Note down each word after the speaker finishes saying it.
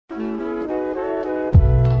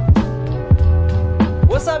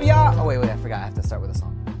What's up, y'all? Oh, wait, I forgot. I have to start with a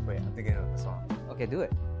song. Wait, I'm thinking of the song. Okay, do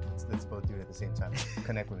it. Let's both do it at the same time.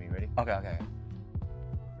 Connect with me. Ready? Okay.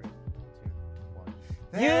 3, 2,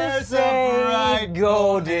 1. You say bright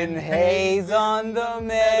golden haze on the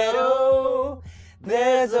meadow.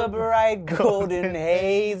 There's a bright golden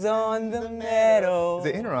haze on the meadow. Is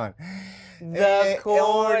it in or on? The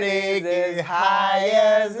corn is as high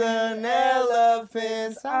as an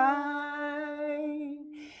elephant's eye,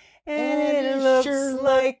 and it looks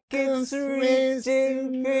like it's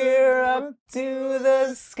reaching clear up to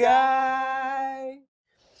the sky.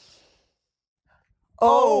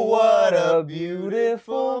 Oh, what a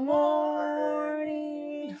beautiful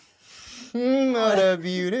morning. What a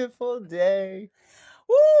beautiful day.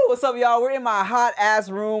 Woo! What's up, y'all? We're in my hot ass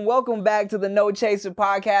room. Welcome back to the No Chaser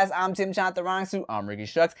podcast. I'm Tim Chantarangsu. I'm Ricky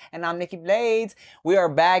Shucks, and I'm Nikki Blades. We are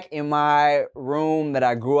back in my room that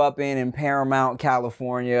I grew up in Paramount,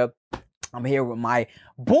 California. I'm here with my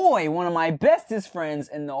boy, one of my bestest friends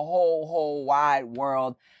in the whole wide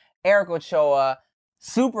world, Eric Ochoa,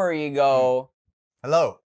 Supereeego.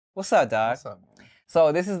 Hello. What's up, dog? What's up, man?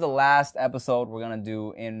 So this is the last episode we're gonna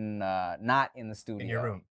do in not in the studio. In your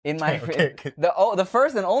room. In my Okay. the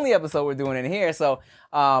first and only episode we're doing in here. So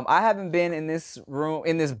I haven't been in this room,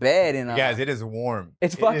 in this bed in Guys, it is warm.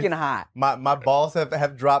 It's fucking hot. My balls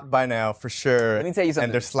have dropped by now for sure. Let me tell you something.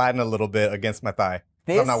 And they're sliding a little bit against my thigh.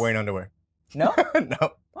 I'm not wearing underwear. No?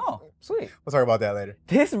 No. Oh, sweet. We'll talk about that later.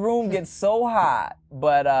 This room gets so hot,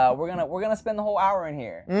 but we're gonna spend the whole hour in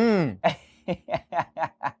here.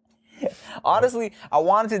 Honestly, I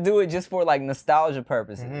wanted to do it just for like nostalgia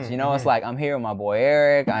purposes. You know, it's like I'm here with my boy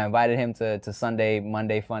Eric. I invited him to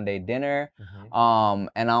Monday Fun Day dinner. And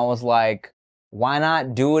I was like, why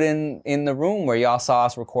not do it in the room where y'all saw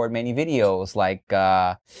us record many videos? Like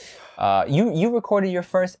you recorded your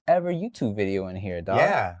first ever YouTube video in here, dog.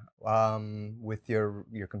 Yeah. With your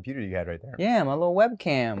computer you had right there. Yeah, my little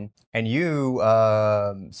webcam. And you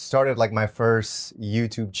started like my first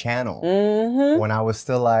YouTube channel when I was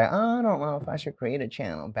still like, I don't know if I should create a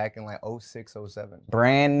channel back in like 06, 07.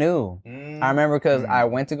 Brand new. I remember because I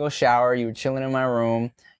went to go shower. You were chilling in my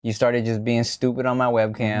room. You started just being stupid on my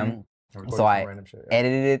webcam. So I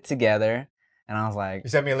edited it together, and I was like,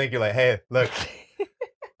 you sent me a link. You're like, hey, look.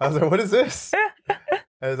 I was like, what is this?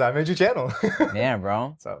 I made your channel. Yeah,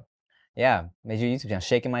 bro. So. Yeah, made your YouTube channel,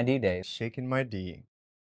 Shaking My D Days. Shaking My D.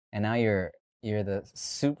 And now you're the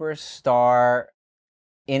superstar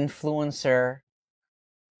influencer,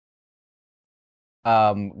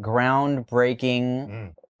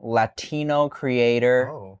 groundbreaking Latino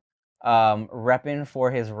creator, repping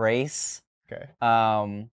for his race. Okay.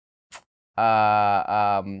 One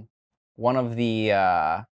of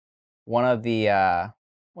the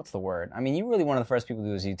what's the word? I mean, you're really one of the first people to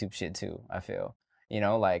do this YouTube shit too, I feel. You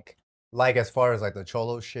know, like as far as like the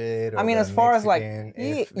Cholo shit. Or I mean, as far as like yeah.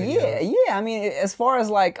 I mean, as far as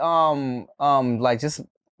like just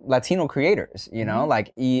Latino creators, you know,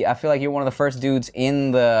 like I feel like you're one of the first dudes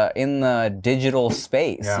in the digital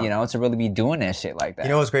space, you know, to really be doing that shit like that. You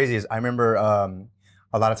know what's crazy is I remember a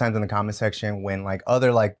lot of times in the comment section when like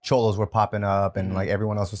other like cholos were popping up and like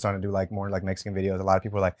everyone else was starting to do like more like Mexican videos, a lot of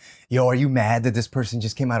people were like, yo, are you mad that this person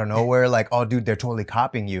just came out of nowhere? Like, oh dude, they're totally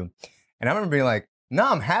copying you. And I remember being like, no,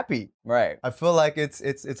 I'm happy. Right. I feel like it's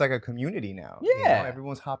like a community now. Yeah. You know?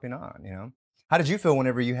 Everyone's hopping on, you know? How did you feel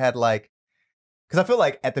whenever you had like, because I feel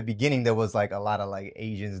like at the beginning there was like a lot of like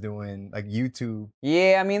Asians doing like YouTube.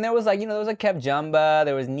 Yeah, I mean there was like, you know, there was like Kep Jumba,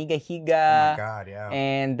 there was Niga Higa. Oh my God, yeah.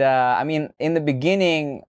 And I mean in the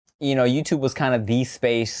beginning, you know, YouTube was kind of the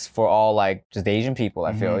space for all like just Asian people,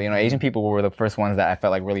 I feel. You know, Asian people were the first ones that I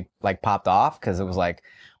felt like really like popped off because it was like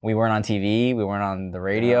we weren't on TV, we weren't on the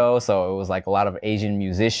radio, so it was like a lot of Asian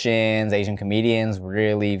musicians, Asian comedians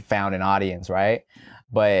really found an audience, right?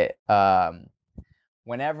 But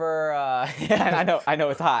whenever I know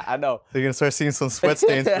it's hot, I know. You're gonna start seeing some sweat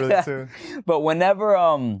stains really soon. But whenever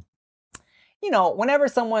you know, whenever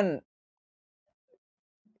someone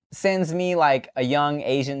sends me like a young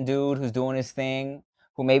Asian dude who's doing his thing,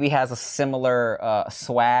 who maybe has a similar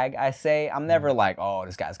swag, I say, I'm never like, oh,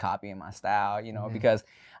 this guy's copying my style, you know, because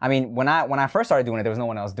I mean, when I first started doing it, there was no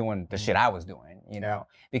one else doing the shit I was doing, you know,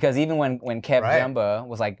 because even when Kep Jumba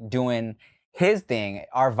was like doing his thing,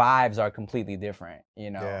 our vibes are completely different, you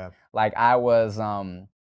know. Yeah. Like I was,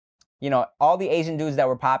 you know, all the Asian dudes that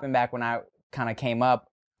were popping back when I kind of came up,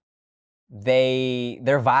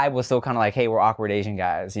 their vibe was still kind of like, hey, we're awkward Asian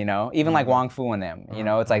guys, you know? Even like Wong Fu and them, you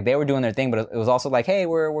know? It's like they were doing their thing, but it was also like, hey,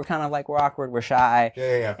 we're kind of like, we're awkward, we're shy.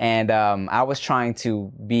 Yeah. And I was trying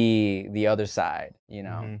to be the other side, you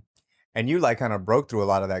know? And you like kind of broke through a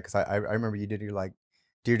lot of that because I remember you did your like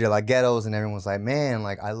Dear to like ghettos, and everyone's like, man,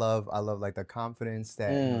 like I love like the confidence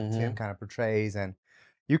that Tim kind of portrays, and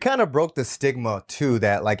you kind of broke the stigma too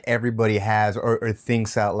that like everybody has or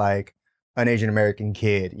thinks that like an Asian American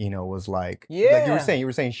kid, was like you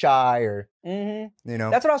were saying shy or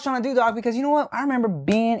That's what I was trying to do, dog. Because you know what? I remember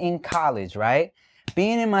being in college, right?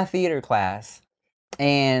 Being in my theater class,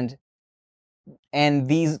 and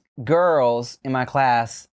these girls in my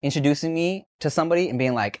class introducing me to somebody and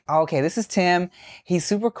being like, oh, okay, this is Tim. He's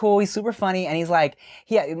super cool. He's super funny. And he's like,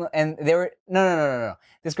 yeah. And they were, no.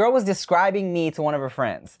 This girl was describing me to one of her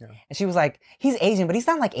friends. Yeah. And she was like, he's Asian, but he's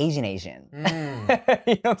not like Asian. You know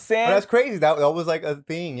what I'm saying? But that's crazy. That was like a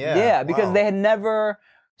thing. Yeah. Yeah, because they had never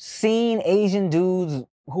seen Asian dudes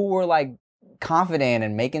who were like confident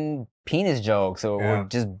and making penis jokes or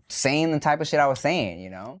just saying the type of shit I was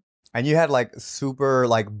saying, And you had like super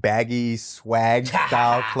like baggy swag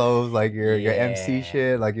style clothes, like your MC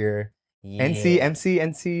shit, like your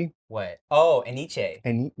NC. What? Oh, Aniche.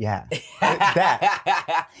 And yeah,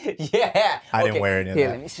 that. Yeah. I didn't wear any of that.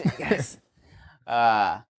 Let me show you guys.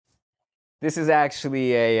 This is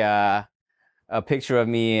actually a picture of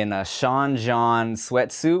me in a Sean John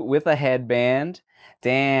sweatsuit with a headband.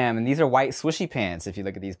 Damn, and these are white swooshy pants. If you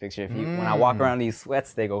look at these pictures, when I walk around these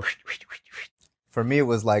sweats, they go. For me, it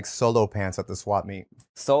was like solo pants at the swap meet.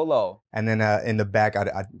 Solo. And then in the back,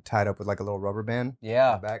 I tied up with like a little rubber band.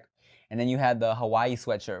 Yeah. In the back. And then you had the Hawaii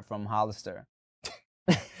sweatshirt from Hollister.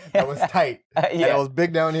 That was tight. Yeah. And it was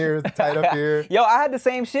big down here, tight up here. Yo, I had the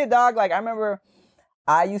same shit, dog. Like, I remember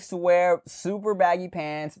I used to wear super baggy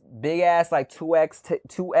pants, big ass like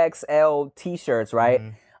 2XL t-shirts, right?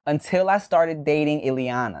 Until I started dating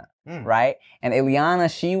Ileana. Right? And Ileana,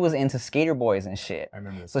 she was into skater boys and shit. I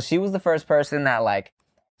remember this. So she was the first person that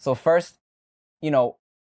first,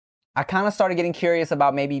 I kind of started getting curious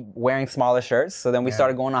about maybe wearing smaller shirts. So then we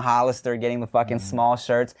started going to Hollister, getting the fucking small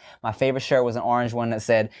shirts. My favorite shirt was an orange one that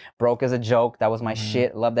said, broke as a joke. That was my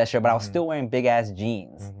shit. Love that shirt. But I was still wearing big ass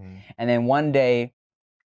jeans. And then one day,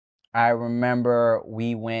 I remember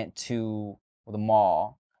we went to the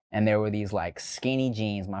mall. And there were these like skinny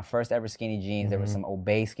jeans, my first ever skinny jeans. There were some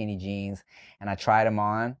Obey skinny jeans. And I tried them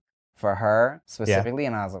on for her specifically.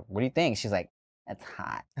 And I was like, what do you think? She's like, that's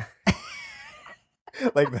hot.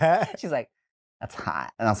 Like that? She's like, that's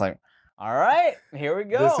hot. And I was like, all right, here we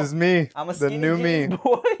go. This is me. I'm a skinny the new jeans me.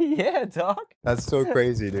 boy. Yeah, dog. That's so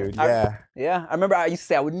crazy, dude. Yeah. I remember I used to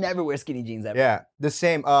say I would never wear skinny jeans ever. Yeah, the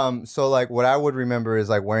same. So like what I would remember is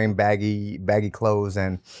like wearing baggy clothes,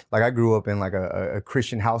 and like I grew up in like a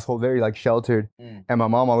Christian household, very like sheltered, and my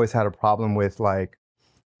mom always had a problem with like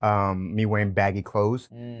me wearing baggy clothes.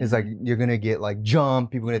 It's like you're gonna get like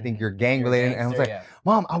jumped, people are gonna think you're gang related, and I was like,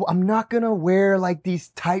 Mom, I'm not gonna wear like these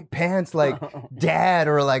tight pants like Dad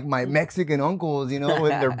or like my Mexican uncles, with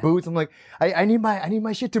their boots. I'm like, I need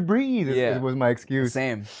my shit to breathe. Was my excuse.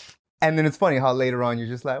 Same. And then it's funny how later on you're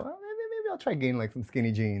just like, well, maybe I'll try getting like some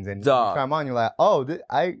skinny jeans, and you try them on, you're like, oh, it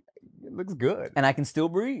looks good, and I can still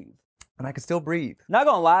breathe. Not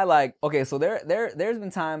gonna lie, like, okay, so there's been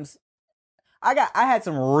times. I had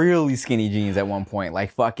some really skinny jeans at one point,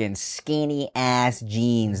 like fucking skinny ass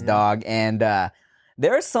jeans, dog. And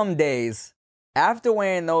there are some days after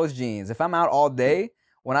wearing those jeans, if I'm out all day,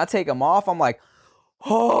 when I take them off, I'm like,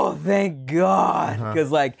 oh, thank God.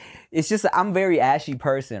 Because like, it's just, I'm a very ashy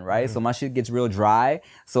person, right? So my shit gets real dry.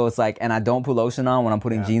 So it's like, and I don't put lotion on when I'm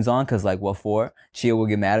putting jeans on, because like, what for? Chia will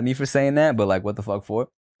get mad at me for saying that, but like, what the fuck for?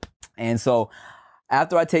 And so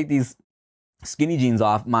after I take these skinny jeans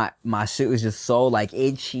off, my shit was just so like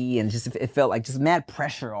itchy, and just it felt like just mad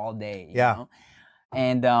pressure all day. You know?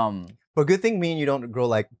 And but good thing me and you don't grow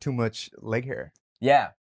like too much leg hair. Yeah,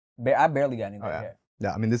 I barely got any leg hair.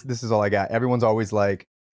 Yeah, I mean this is all I got. Everyone's always like,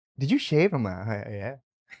 "Did you shave?" I'm like, "Yeah,"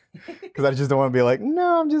 because I just don't want to be like,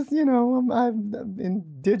 "No, I'm just I'm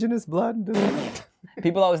indigenous blood."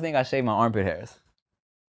 People always think I shave my armpit hairs.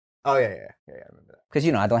 Oh yeah, I remember that. Because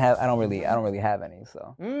I don't really have any.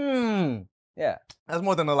 So. Yeah. That's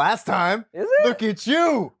more than the last time. Is it? Look at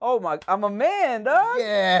you. Oh my, I'm a man, dog.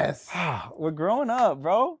 Yes. We're growing up,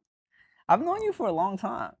 bro. I've known you for a long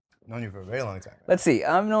time. I've known you for a very long time. Let's see.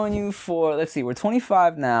 I've known you for, we're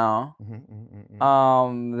 25 now.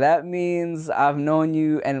 That means I've known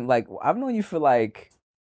you, and like, I've known you for like,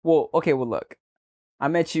 look. I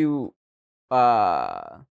met you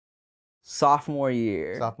sophomore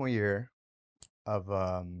year. Sophomore year of,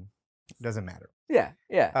 doesn't matter. Yeah.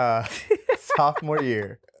 Sophomore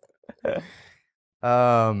year.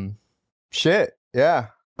 Shit. Yeah.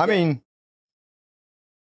 I mean,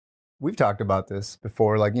 we've talked about this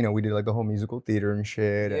before. Like, we did like the whole musical theater and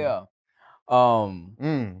shit. Yeah.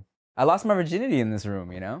 I lost my virginity in this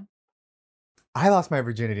room, I lost my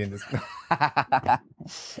virginity in this. I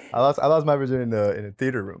lost my virginity in a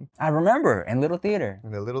theater room. I remember in Little Theater.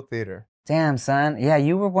 In the little theater. Damn, son. Yeah,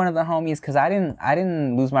 you were one of the homies because I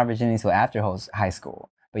didn't lose my virginity until after high school.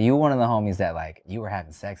 But you were one of the homies that like you were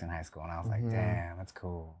having sex in high school, and I was like, damn, that's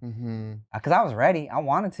cool. Because I was ready. I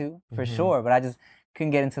wanted to for sure, but I just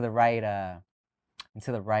couldn't get into the right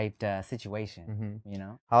situation. You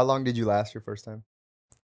know. How long did you last your first time?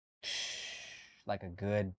 Like a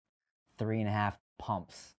good 3.5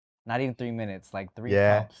 pumps. Not even 3 minutes, like 3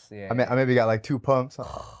 pumps. Yeah. I maybe got like 2 pumps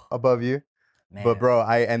above you. Man. But bro,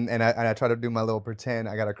 I tried to do my little pretend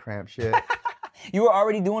I got a cramp shit. You were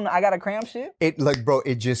already doing I got a cramp shit? It like bro,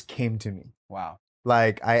 it just came to me. Wow.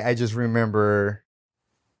 Like I just remember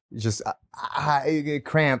just I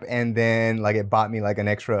cramp and then like it bought me like an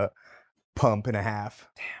extra pump and a half.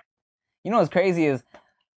 Damn. You know what's crazy is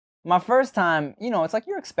my first time, you know, it's like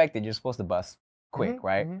you're expected, you're supposed to bust quick,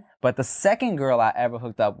 right? But the second girl I ever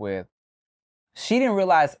hooked up with, she didn't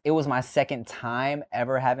realize it was my second time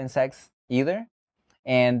ever having sex either.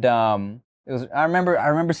 And it was I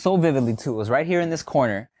remember so vividly too. It was right here in this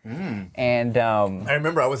corner. And I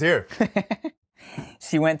remember I was here.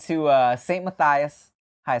 She went to St. Matthias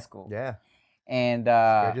High School. Yeah. And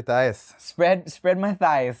spread your thighs. Spread my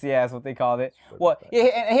thighs. Yeah, that's what they called it. Well, yeah,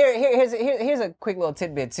 and here's a quick little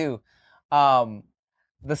tidbit too.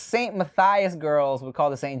 The St. Matthias girls would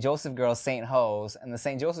call the St. Joseph girls St. Hoes, and the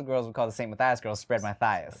St. Joseph girls would call the St. Matthias girls Spread My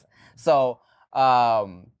Thighs. So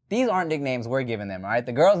these aren't nicknames we're giving them, all right?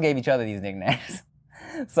 The girls gave each other these nicknames.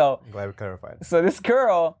 So I'm glad we clarified. So this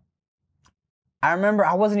girl, I remember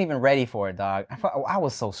I wasn't even ready for it, dog. I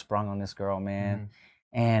was so sprung on this girl, man.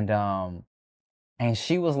 And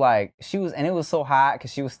she was like, and it was so hot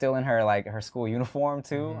because she was still in her school uniform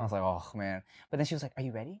too. I was like, oh man. But then she was like, are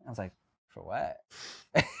you ready? I was like, for what?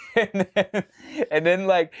 and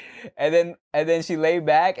then she laid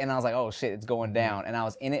back and I was like, oh shit, it's going down. And I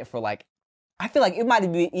was in it for like, I feel like it might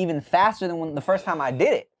be even faster than the first time I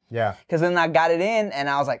did it. Yeah. Because then I got it in and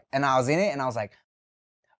I was like, and I was in it and I was like,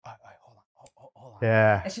 all right, hold on.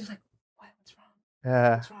 Yeah. And she was like, what? What's wrong?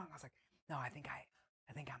 Yeah. What's wrong? I was like, no, I think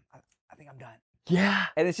I'm done. Yeah.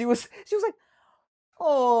 And then she was like,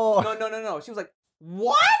 oh. No. She was like,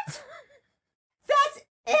 what? That's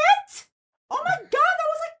it? Oh my God, that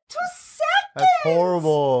was like 2 seconds. That's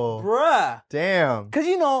horrible. Bruh. Damn. Because,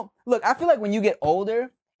 you know, look, I feel like when you get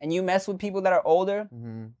older and you mess with people that are older,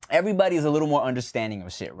 everybody's a little more understanding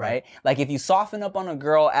of shit, right? Like if you soften up on a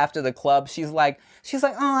girl after the club, she's like,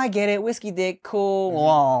 oh, I get it, whiskey dick, cool,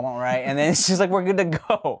 right? And then she's like, we're good to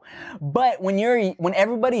go. But when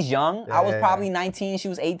everybody's young, I was probably 19, she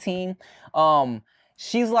was 18.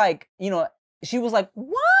 She's like, you know, she was like,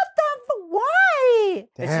 why?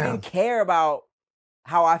 And she didn't care about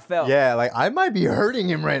how I felt. Yeah, like I might be hurting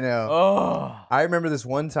him right now. Oh. I remember this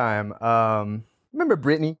one time. Remember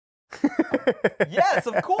Brittany? Yes,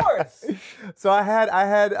 of course. So I had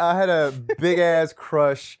a big ass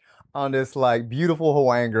crush on this like beautiful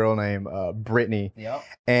Hawaiian girl named Brittany. Yep.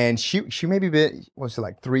 And she maybe been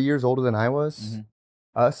like 3 years older than I was.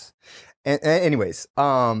 Us. And anyways,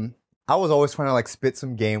 I was always trying to like spit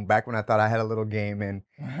some game back when I thought I had a little game, and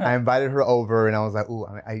I invited her over and I was like, ooh,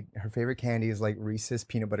 her favorite candy is like Reese's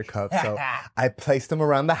peanut butter cups. So I placed them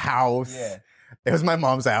around the house. Yeah. It was my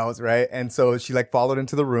mom's house, right? And so she like followed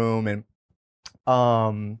into the room and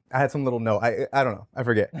I had some little note. I don't know. I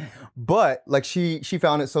forget. But like she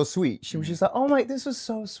found it so sweet. She was just like, oh my, this was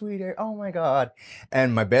so sweet, Eric. Oh my God.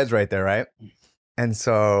 And my bed's right there, right? And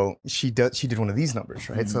so she did one of these numbers,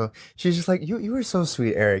 right? So she's just like, you were so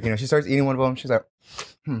sweet, Eric. You know, she starts eating one of them. She's like,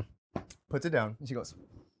 puts it down. And she goes,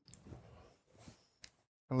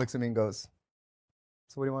 and looks at me and goes,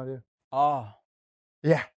 so what do you want to do? Oh.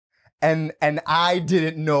 Yeah. And I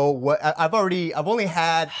didn't know what, I've only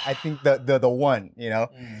had, I think the one, you know?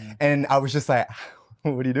 And I was just like,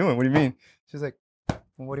 what are you doing? What do you mean? She's like,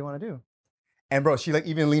 well, what do you want to do? And bro, she like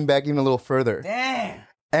even leaned back even a little further. Damn.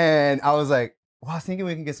 And I was like, well, I was thinking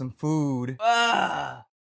we can get some food. And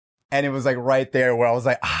it was like right there where I was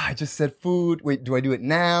like, I just said food. Wait, do I do it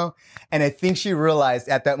now? And I think she realized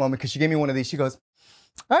at that moment, because she gave me one of these, she goes,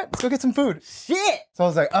 all right, let's go get some food. Shit. So I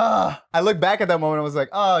was like, I looked back at that moment. I was like,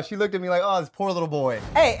 she looked at me like, this poor little boy.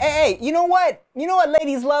 Hey, you know what? You know what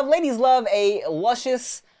ladies love? Ladies love a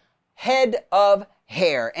luscious head of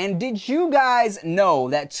hair. And did you guys know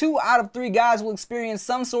that 2 out of 3 guys will experience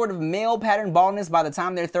some sort of male pattern baldness by the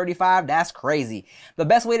time they're 35? That's crazy. The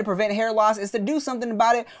best way to prevent hair loss is to do something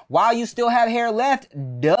about it while you still have hair left.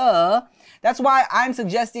 Duh. That's why I'm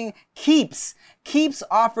suggesting Keeps. Keeps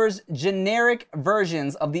offers generic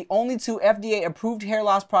versions of the only 2 FDA-approved hair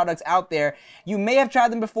loss products out there. You may have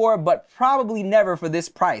tried them before, but probably never for this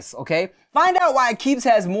price, okay? Find out why Keeps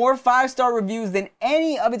has more 5-star reviews than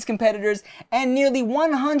any of its competitors, and nearly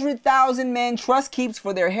 100,000 men trust Keeps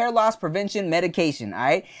for their hair loss prevention medication,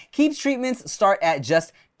 alright? Keeps treatments start at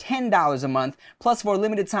just $10 a month. Plus, for a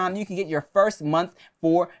limited time, you can get your first month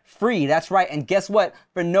for free. That's right. And guess what?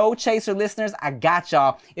 For No Chaser listeners, I got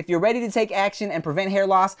y'all. If you're ready to take action and prevent hair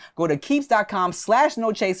loss, go to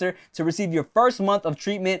keeps.com/nochaser to receive your first month of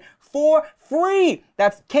treatment for free.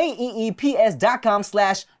 That's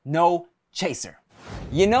KEEPS.com/nochaser.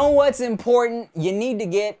 You know what's important? You need to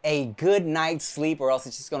get a good night's sleep, or else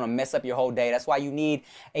it's just gonna mess up your whole day. That's why you need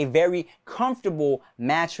a very comfortable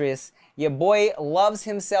mattress. Your boy loves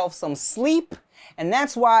himself some sleep, and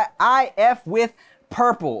that's why I F with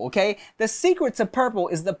Purple, okay? The secret to Purple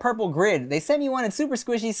is the Purple Grid. They sent me one. It's super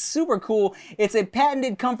squishy, super cool. It's a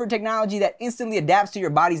patented comfort technology that instantly adapts to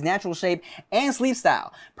your body's natural shape and sleep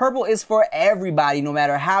style. Purple is for everybody, no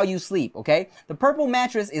matter how you sleep, okay? The Purple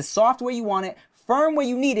mattress is soft where you want it, firm where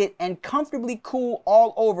you need it, and comfortably cool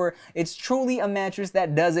all over. It's truly a mattress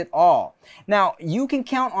that does it all. Now, you can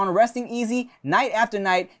count on resting easy night after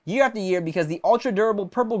night, year after year, because the ultra durable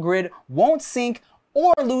Purple Grid won't sink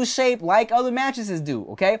or lose shape like other mattresses do,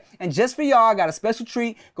 okay? And just for y'all, I got a special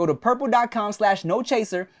treat. Go to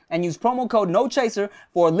purple.com/nochaser and use promo code nochaser.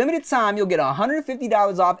 For a limited time, you'll get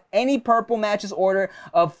 $150 off any Purple mattress order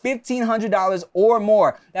of $1,500 or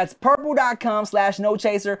more. That's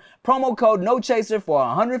purple.com/nochaser, promo code nochaser for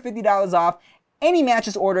 $150 off any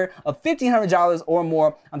mattress order of $1,500 or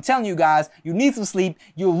more. I'm telling you guys, you need some sleep.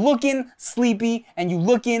 You're looking sleepy and you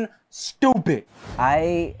looking stupid.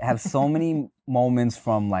 I have so many moments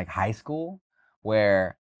from like high school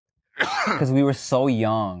where, because we were so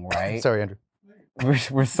young, right? Sorry, Andrew.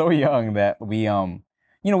 We're so young that we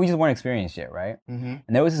we just weren't experienced yet, right? Mm-hmm.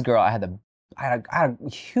 And there was this girl I had a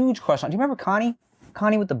huge crush on. Do you remember Connie?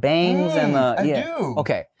 Connie with the bangs and the I do.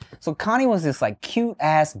 Okay, so Connie was this like cute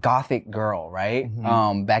ass gothic girl, right?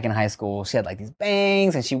 Mm-hmm. Back in high school, she had like these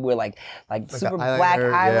bangs and she wore like super eyeliner, black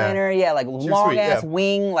eyeliner, yeah, like long sweet, ass yeah.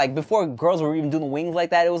 wing. Like before girls were even doing wings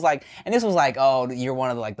like that, it was like, and this was like, oh, you're one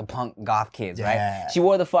of the, like the punk goth kids, Yeah. right? She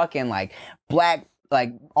wore the fucking like black.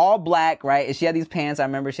 Like all black, right? And she had these pants. I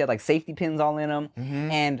remember she had like safety pins all in them,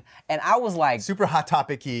 and I was like Super hot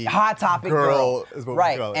topic-y. Hot Topic girl, is what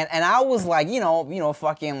right? we call it. And I was like,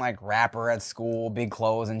 fucking like rapper at school, big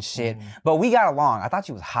clothes and shit. But we got along. I thought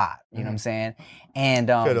she was hot. You know what I'm saying? And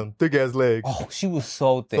Look at him, thick ass legs. oh, she was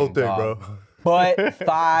so thick, so thick, dog. bro. Butt,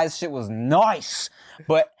 thighs, shit was nice.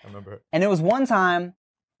 But I remember her. and there was one time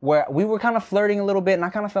where we were kind of flirting a little bit, and I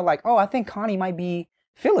kind of felt like, oh, I think Connie might be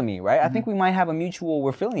feeling me, right? I think we might have a mutual,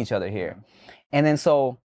 we're feeling each other here. And then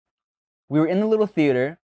so we were in the little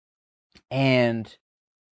theater and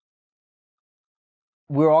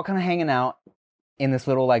we were all kind of hanging out in this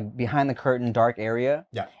little like behind the curtain dark area.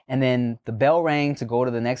 Yeah. And then the bell rang to go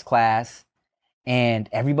to the next class and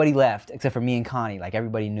everybody left except for me and Connie. Like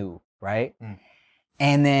everybody knew, right?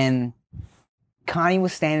 And then Connie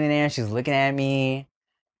was standing there and she's looking at me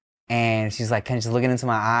and she's like kind of just looking into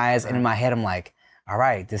my eyes. And in my head, I'm like, all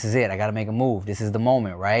right, this is it. I got to make a move. This is the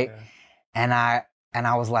moment, right? Yeah. And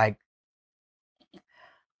I was like,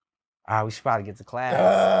 all right, we should probably get to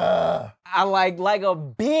class. I like a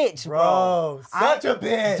bitch, bro. Such a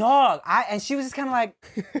bitch. Dog. And she was just kind of like,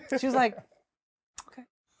 she was like, okay.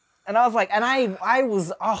 And I was like, and I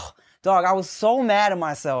was, oh, dog, I was so mad at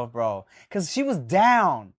myself, bro. Because she was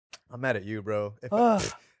down. I'm mad at you, bro. If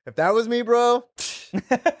that was me, bro,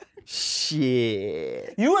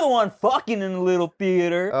 shit. You were the one fucking in the little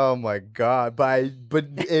theater. Oh my God.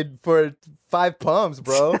 For 5 pumps,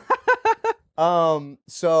 bro.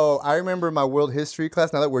 So I remember my world history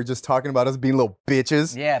class, now that we're just talking about us being little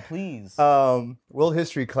bitches. Yeah, please. World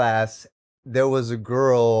history class, there was a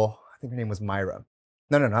girl, I think her name was Myra.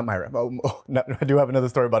 No, not Myra. No, I do have another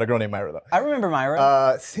story about a girl named Myra, though. I remember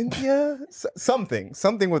Myra. Cynthia? Something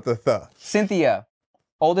with the th. Cynthia.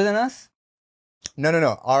 Older than us?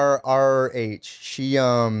 No. Our age. She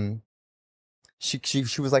was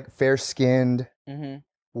like fair-skinned,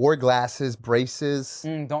 wore glasses, braces.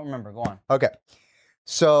 Don't remember. Go on. Okay.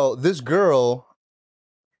 So this girl,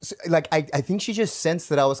 like, I think she just sensed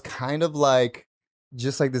that I was kind of like,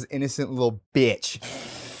 just like this innocent little bitch.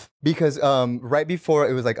 Because right before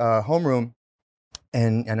it was like homeroom,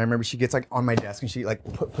 and I remember she gets like on my desk and she like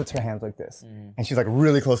puts her hands like this, and she's like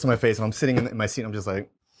really close to my face, and I'm sitting in my seat, and I'm just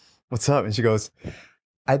like, "What's up?" And she goes,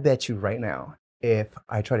 "I bet you right now, if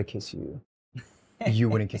I try to kiss you, you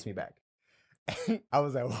wouldn't kiss me back." And I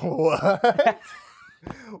was like, "What?"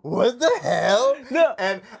 what the hell? No.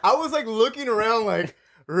 And I was like looking around like,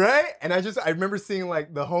 right? And I remember seeing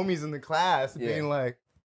like the homies in the class being like,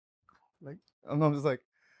 and I'm just like,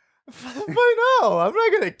 I know, I'm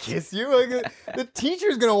not gonna kiss you. Like, the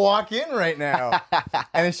teacher's gonna walk in right now.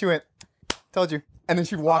 And then she went, told you. And then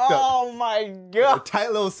she walked up. Oh my God.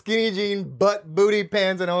 Tight little skinny jean, butt booty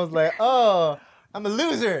pants, and I was like, oh, I'm a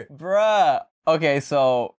loser. Bruh. Okay,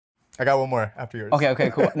 so I got one more after yours.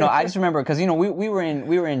 Okay, cool. No, I just remember because we were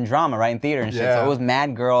in drama, right, in theater and shit. So it was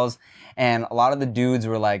mad girls, and a lot of the dudes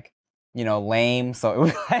were like, lame. So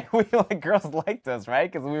it was like girls liked us,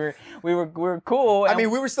 right? Because we were cool. I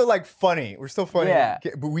mean, we were still like funny. We're still funny. Yeah.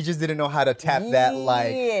 But we just didn't know how to tap that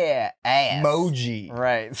like ass. moji.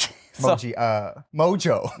 Right. Moji.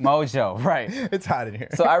 Mojo. Mojo. Right. It's hot in here.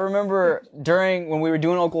 So I remember when we were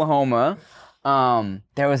doing Oklahoma.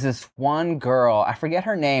 There was this one girl, I forget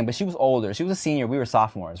her name, but she was older. She was a senior. We were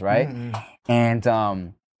sophomores, right? Mm-hmm.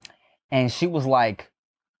 And she was like,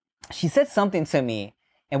 she said something to me,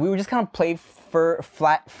 and we were just kind of play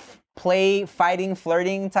fighting,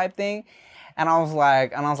 flirting type thing. And I was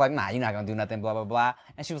like, nah, you're not gonna do nothing, blah blah blah.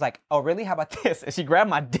 And she was like, oh really? How about this? And she grabbed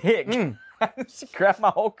my dick. She grabbed my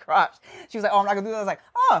whole crotch. She was like, oh, I'm not gonna do that. I was like,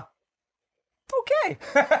 oh. Okay.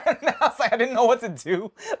 And I was like, I didn't know what to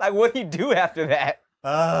do. Like, what do you do after that?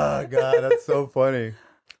 Oh God, that's so funny.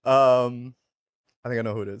 I think I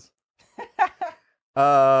know who it is.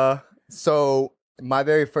 So my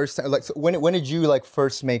very first time, like, so when did you like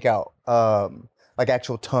first make out? Like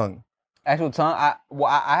actual tongue. Actual tongue. I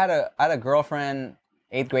had a girlfriend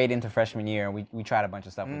 8th grade into freshman year, and we tried a bunch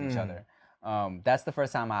of stuff with each other. That's the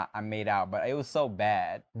first time I made out, but it was so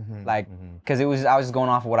bad, because I was just going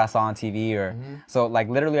off of what I saw on TV, so like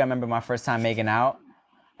literally I remember my first time making out.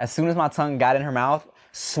 As soon as my tongue got in her mouth,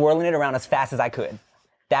 swirling it around as fast as I could.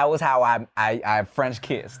 That was how I French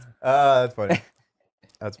kissed. That's funny.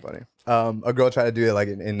 That's funny. A girl tried to do it like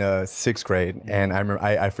in 6th grade, and I remember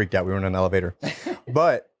I freaked out. We were in an elevator,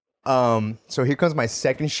 but so here comes my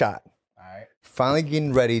second shot. All right. Finally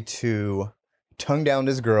getting ready to tongue down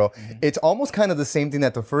this girl. It's almost kind of the same thing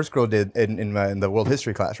that the first girl did in the world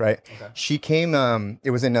history class, right? Okay. She came, it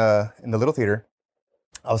was in the little theater.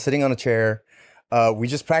 I was sitting on a chair. We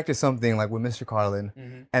just practiced something like with Mr.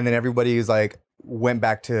 Carlin, and then everybody was like, went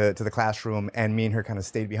back to the classroom, and me and her kind of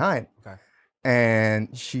stayed behind. Okay.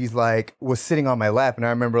 And she's like, was sitting on my lap, and I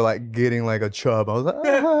remember like getting like a chub. I was like,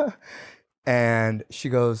 ah. And she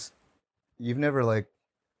goes, have you ever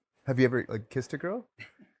like kissed a girl?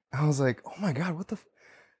 I was like, oh my God, what the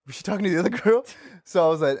was she talking to the other girl? So I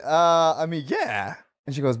was like, I mean, yeah.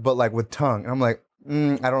 And she goes, but like with tongue. And I'm like,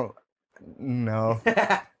 I don't know.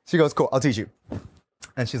 She goes, cool, I'll teach you.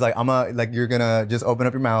 And she's like, you're gonna just open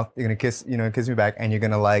up your mouth, you're gonna kiss me back, and you're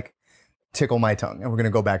gonna like tickle my tongue, and we're gonna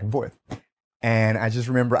go back and forth. And I just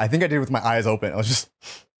remember, I think I did it with my eyes open.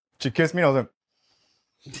 She kissed me, and I was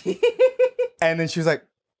like, and then she was like,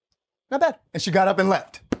 not bad. And she got up and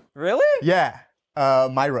left. Really? Yeah.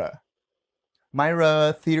 Myra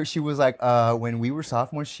theater. She was like, when we were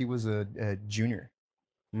sophomores, she was a junior.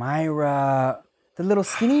 Myra, the little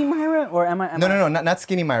skinny Myra, or am I? No, not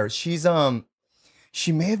skinny Myra. She's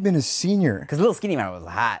she may have been a senior. Because little skinny Myra was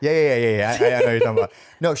hot. Yeah. I know what you're talking about.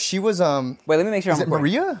 No, she was Wait, let me make sure. Is it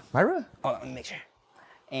Maria? Myra? Oh, let me make sure.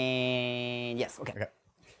 And yes, okay.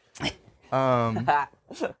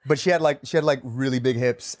 But she had like really big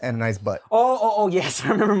hips and a nice butt. Oh, yes,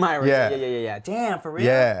 I remember Myra. Yeah. Yeah. Damn, for real?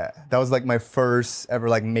 Yeah, that was like my first ever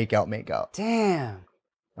like make out. Damn.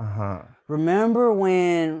 Uh-huh. Remember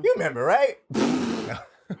when? You remember, right?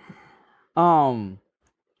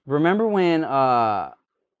 Remember when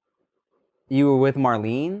you were with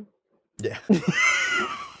Marlene? Yeah.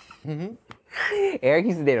 Eric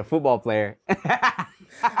used to date a football player.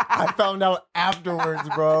 I found out afterwards,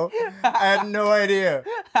 bro. I had no idea.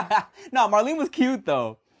 No, Marlene was cute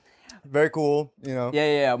though. Very cool,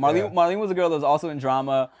 Yeah. Marlene was a girl that was also in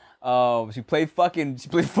drama. She played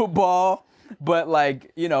football, but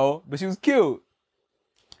but she was cute.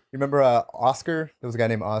 You remember Oscar? There was a guy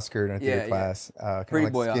named Oscar in our theater class. Kind of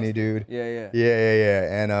like boy skinny Oscar. dude.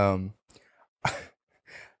 Yeah. And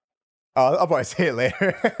I'll probably say it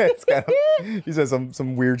later. It's kind of, he said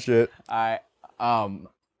some weird shit. I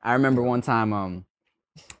remember one time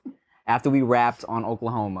after we rapped on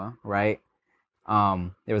Oklahoma, right?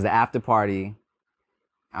 There was the after party,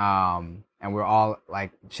 and we're all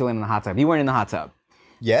like chilling in the hot tub. You weren't in the hot tub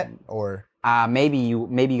yet, or maybe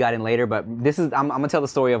you got in later. But this is I'm gonna tell the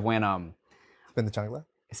story of when Spin the chancla.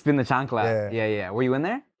 Spin the chancla. Yeah. Were you in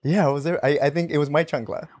there? Yeah, I was there. I think it was my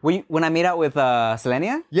chancla. Were you when I made out with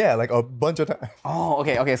Selenia? Yeah, like a bunch of times. Oh,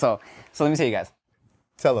 okay. So let me tell you guys.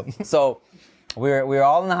 Tell them. So we were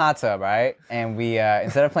all in the hot tub, right? And we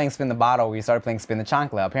instead of playing spin the bottle, we started playing spin the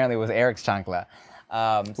chancla. Apparently, it was Eric's chancla.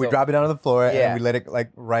 We drop it down on the floor Yeah. and we let it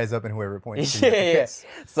like rise up and whoever points. Yeah.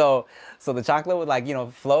 So the chancla would like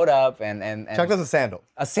float up and Chancla's a sandal.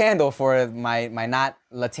 a sandal for my not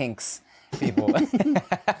Latinx people.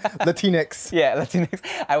 Latinx. Yeah, Latinx.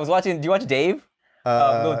 I was watching. Do you watch Dave?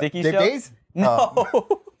 Little Dicky Dave show. Days?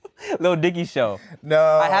 No. Little Dicky show. No.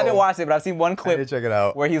 I haven't watched it, but I've seen one I clip need to check it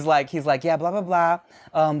out. where he's like, yeah, blah blah blah.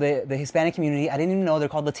 The Hispanic community, I didn't even know they're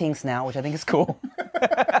called Latinx now, which I think is cool.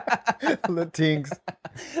 Latinx.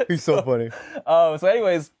 He's so funny. So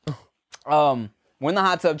anyways, we're in the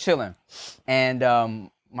hot tub chilling, and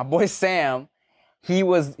my boy Sam, he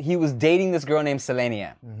was dating this girl named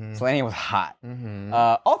Selenia. Selenia was hot.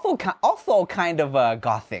 Also kind of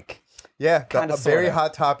gothic. Yeah, Kinda, very sorta.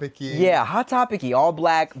 hot topic-y. Yeah, hot topic-y, all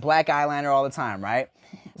black eyeliner all the time, right?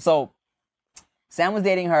 So Sam was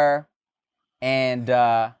dating her, and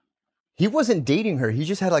He wasn't dating her. He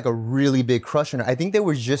just had like a really big crush on her. I think they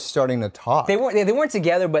were just starting to talk. they weren't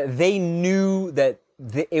together, but they knew that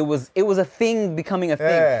it was a thing becoming a thing.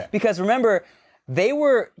 Yeah. Because remember, they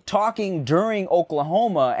were talking during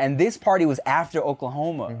Oklahoma, and this party was after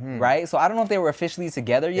Oklahoma, right? So I don't know if they were officially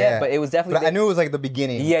together yet, but it was definitely. But I knew it was like the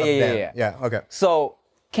beginning. Yeah, of yeah, them. yeah. Yeah, okay. So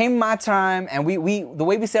came my time, and we the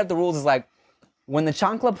way we set up the rules is like, when the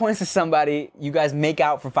chancla points to somebody, you guys make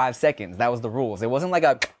out for 5 seconds. That was the rules. It wasn't like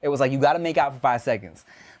it was like you got to make out for 5 seconds.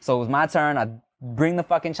 So it was my turn. I bring the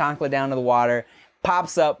fucking chancla down to the water,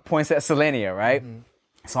 pops up, points at Selenia, right?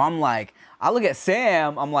 So I'm like, I look at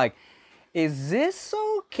Sam, I'm like, is this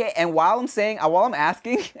okay? And while I'm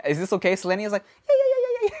asking, is this okay? Selenia's like,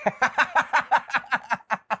 yeah.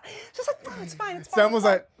 She's like, no, it's fine. Sam was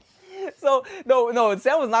like, So no,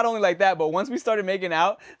 Sam was not only like that, but once we started making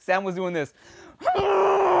out, Sam was doing this. He's like,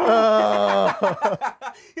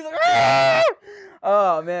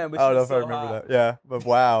 oh man, but I don't she know was if I so remember hot. that. Yeah, but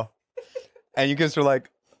wow. And you kissed her like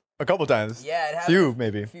a couple times. Yeah, it happened Few,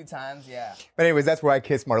 maybe. a few times, yeah. But anyways, that's where I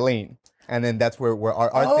kissed Marlene. And then that's where our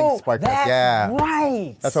Oh, thing sparked up. that's Yeah.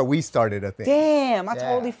 right. That's how we started, I think. Damn, I Yeah.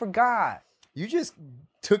 totally forgot. You just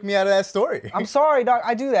took me out of that story. I'm sorry, dog.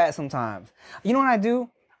 I do that sometimes. You know what I do?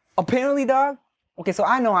 Apparently, dog. Okay, so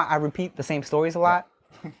I know I repeat the same stories a lot.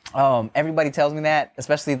 Everybody tells me that,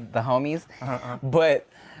 especially the homies. But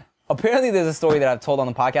apparently, there's a story that I've told on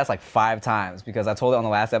the podcast like 5 times because I told it on the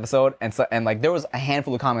last episode, and like there was a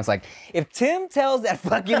handful of comments like, if Tim tells that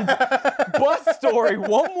fucking bus story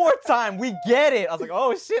one more time, we get it. I was like,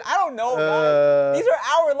 oh shit, I don't know, guys. These are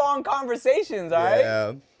hour-long conversations, all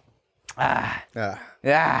right?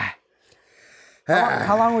 Yeah.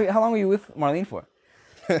 How long were you with Marlene for?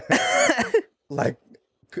 Like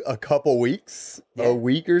a couple weeks, a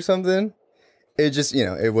week or something. It just,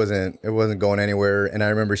 it wasn't going anywhere. And I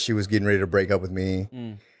remember she was getting ready to break up with me.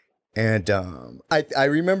 And I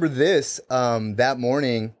remember this that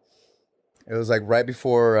morning. It was like right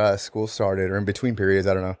before school started or in between periods.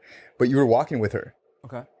 I don't know. But you were walking with her.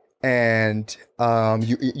 Okay. And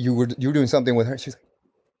you were doing something with her. She was like,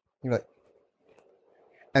 you're like,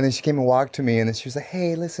 and then she came and walked to me, and then she was like,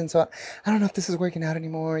 hey, listen, so I don't know if this is working out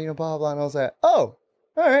anymore, blah, blah. And I was like, oh,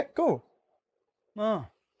 all right, cool. Oh.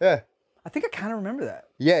 Yeah. I think I kind of remember that.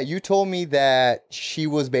 Yeah, you told me that she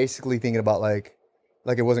was basically thinking about like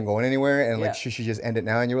it wasn't going anywhere, and like she should just end it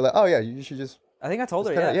now. And you were like, oh yeah, you should just. I think I told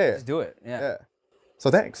her, yeah, just do it. Yeah. So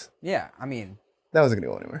thanks. Yeah, I mean. That wasn't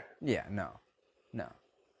gonna go anywhere. Yeah, no.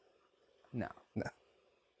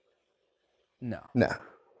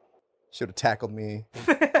 Should have tackled me.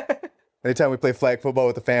 Anytime we play flag football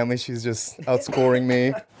with the family, she's just outscoring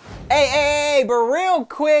me. Hey, but real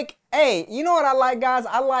quick, hey, you know what I like, guys?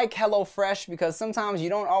 I like HelloFresh because sometimes you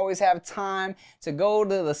don't always have time to go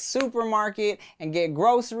to the supermarket and get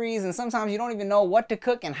groceries, and sometimes you don't even know what to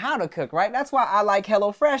cook and how to cook, right? That's why I like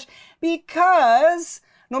HelloFresh, because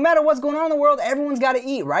no matter what's going on in the world, everyone's got to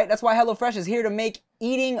eat, right? That's why HelloFresh is here to make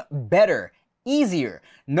eating better, easier.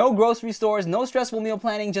 No grocery stores, no stressful meal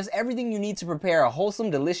planning, just everything you need to prepare a wholesome,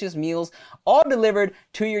 delicious meals, all delivered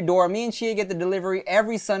to your door. Me and Chia get the delivery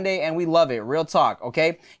every Sunday, and we love it. Real talk,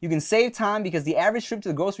 okay? You can save time because the average trip to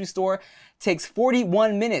the grocery store takes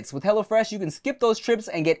 41 minutes. With HelloFresh, you can skip those trips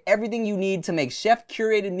and get everything you need to make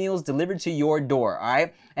chef-curated meals delivered to your door, all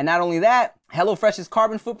right? And not only that, HelloFresh's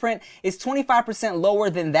carbon footprint is 25% lower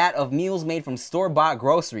than that of meals made from store-bought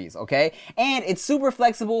groceries, okay? And it's super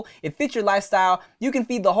flexible, it fits your lifestyle, you can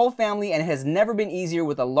feed the whole family, and it has never been easier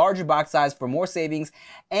with a larger box size for more savings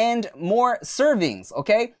and more servings,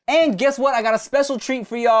 okay? And guess what? I got a special treat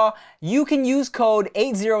for y'all. You can use code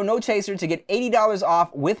 80NOCHASER to get $80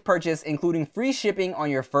 off with purchase, including free shipping on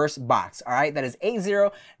your first box, all right? That is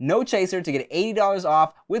 80NOCHASER to get $80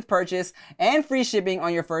 off with purchase and free shipping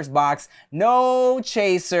on your first box. No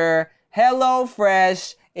chaser.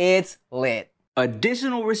 HelloFresh. It's lit.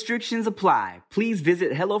 Additional restrictions apply. Please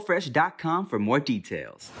visit HelloFresh.com for more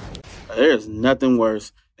details. There's nothing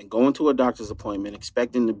worse than going to a doctor's appointment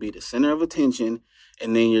expecting to be the center of attention,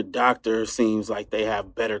 and then your doctor seems like they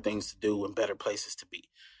have better things to do and better places to be.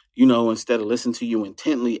 You know, instead of listening to you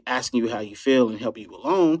intently, asking you how you feel and help you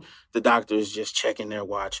along, the doctor is just checking their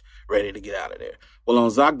watch, ready to get out of there. Well, on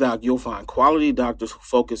ZocDoc, you'll find quality doctors who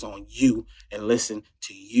focus on you and listen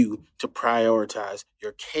to you to prioritize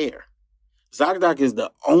your care. ZocDoc is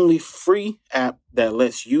the only free app that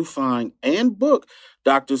lets you find and book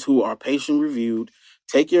doctors who are patient-reviewed,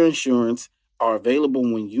 take your insurance, are available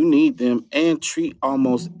when you need them, and treat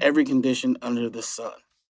almost every condition under the sun.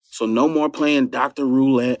 So no more playing doctor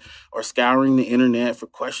roulette or scouring the internet for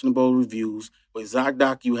questionable reviews. With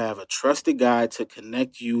ZocDoc, you have a trusted guide to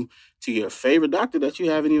connect you to your favorite doctor that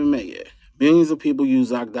you haven't even met yet. Millions of people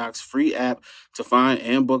use ZocDoc's free app to find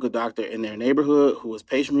and book a doctor in their neighborhood who is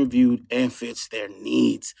patient-reviewed and fits their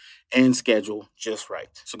needs and schedule just right.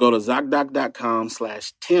 So go to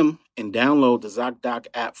ZocDoc.com/Tim and download the ZocDoc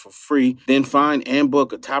app for free. Then find and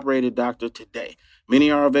book a top-rated doctor today. Many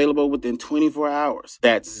are available within 24 hours.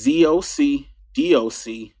 That's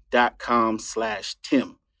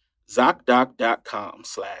ZocDoc.com/Tim.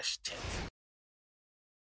 ZocDoc.com/Tim.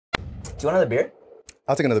 Do you want another beer?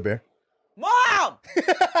 I'll take another beer. Mom!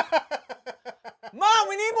 Mom,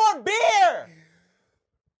 we need more beer!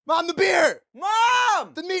 Mom, the beer!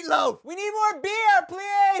 Mom! The meatloaf! We need more beer,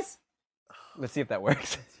 please! Let's see if that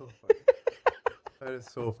works. So funny. That is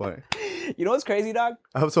so funny. You know what's crazy, dog?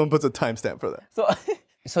 I hope someone puts a timestamp for that.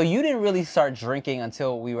 So you didn't really start drinking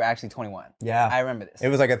until we were actually 21. Yeah. I remember this. It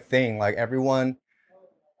was like a thing. Like everyone...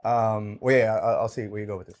 well, yeah, I'll see where you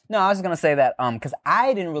go with this. No, I was just going to say that because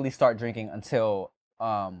I didn't really start drinking until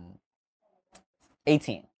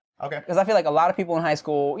 18. Okay. Because I feel like a lot of people in high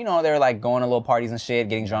school, you know, they're like going to little parties and shit,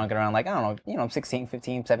 getting drunk around like, I don't know, you know, 16,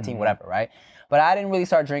 15, 17, whatever, right? But I didn't really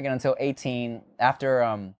start drinking until 18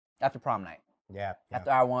 after prom night. Yeah.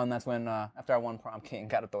 After I won, that's when, after I won prom king,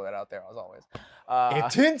 gotta throw that out there as always.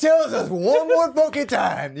 If Tim tells us one more fucking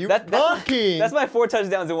time, you prom king. That's my 4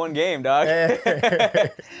 touchdowns in one game, dog.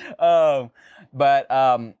 But,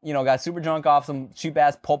 you know, got super drunk off some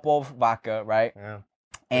cheap-ass Popov vodka, right? Yeah.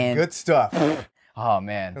 And good stuff. Oh,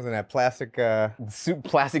 man. It was in that plastic...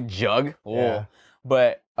 plastic jug. Yeah.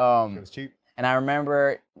 But, it was cheap. And I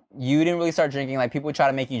remember you didn't really start drinking. Like, people would try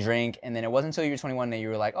to make you drink, and then it wasn't until you were 21 that you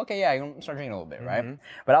were like, okay, yeah, you can start drinking a little bit, right?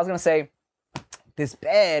 But I was going to say, this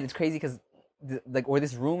bed, it's crazy because, or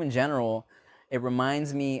this room in general, it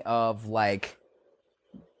reminds me of, like,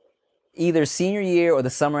 either senior year or the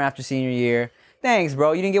summer after senior year. Thanks,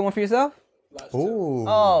 bro. You didn't get one for yourself? Ooh.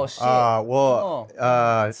 Oh, shit.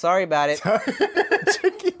 Sorry about it.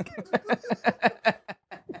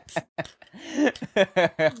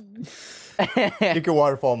 You can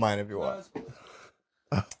waterfall mine if you want.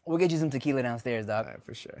 We'll get you some tequila downstairs, dog. All right,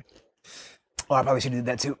 for sure. Oh, I probably should have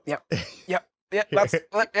did that too. Yep. I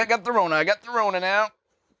got the Rona. I got the Rona now.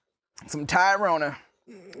 Some Thai Rona.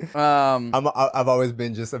 I've always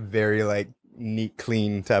been just a very like neat,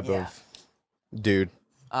 clean type of dude.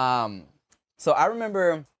 So I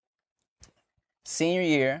remember senior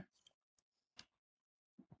year,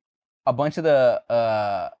 a bunch of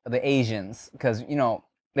the Asians, because you know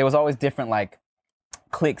there was always different like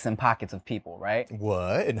cliques and pockets of people, right?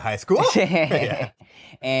 What, in high school? Yeah.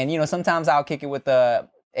 And you know sometimes I'll kick it with the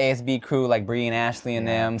ASB crew like Bree and Ashley and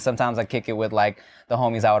them. Sometimes I kick it with like the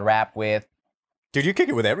homies I would rap with. Dude, you kick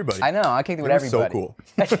it with everybody. I know, I kicked it with everybody. So cool.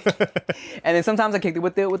 And then sometimes I kicked it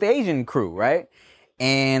with the Asian crew, right?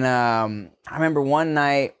 And I remember one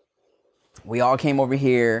night we all came over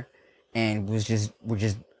here and we're just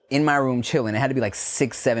in my room chilling. It had to be like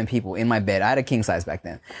 6, 7 people in my bed. I had a king size back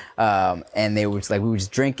then. And they were just like, we were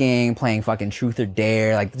just drinking, playing fucking truth or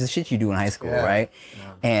dare, like the shit you do in high school, right?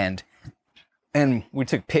 Yeah. And we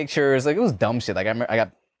took pictures. Like it was dumb shit. Like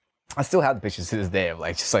I still have the pictures to this day of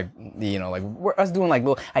like just like you know like we're us doing like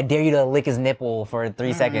little I dare you to lick his nipple for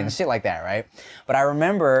 3 seconds, shit like that, right? But I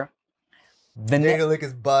remember dare you to lick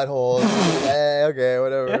his butthole. Okay,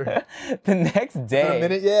 whatever. The next day. For a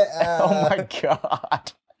minute, yeah. Oh my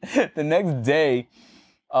god. the nenext day,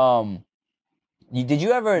 did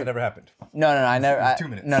you ever? That never happened. No, I never. It was 2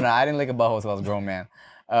 minutes. No, I didn't lick a butthole until I was a grown man.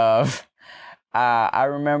 I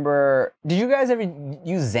remember. Did you guys ever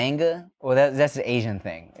use Zanga? Well, that's an Asian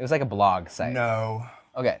thing. It was like a blog site. No.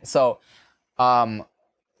 Okay, so, Well,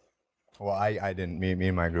 I didn't. Me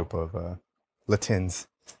and my group of Latins.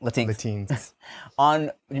 Do you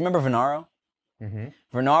remember Venaro? Mm-hmm.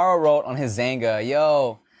 Venaro wrote on his Zanga,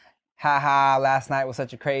 yo, haha, last night was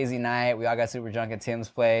such a crazy night. We all got super drunk at Tim's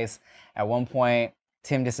place. At one point,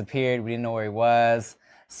 Tim disappeared. We didn't know where he was.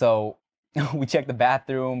 So we checked the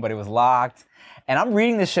bathroom, but it was locked. And I'm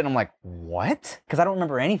reading this shit and I'm like, what? Because I don't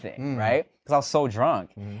remember anything, right? Because I was so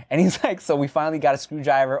drunk. And he's like, so we finally got a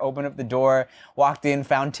screwdriver, opened up the door, walked in,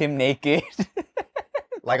 found Tim naked.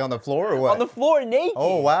 Like on the floor or what? On the floor naked.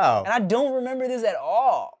 Oh, wow. And I don't remember this at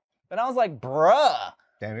all. But I was like, bruh.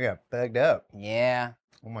 Damn, you got thugged up. Yeah.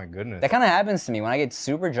 Oh, my goodness. That kind of happens to me. When I get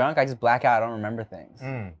super drunk, I just black out. I don't remember things.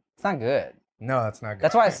 It's not good. No, that's not good.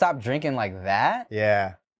 That's why I stopped drinking like that.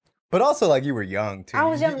 Yeah. But also, like, you were young, too. I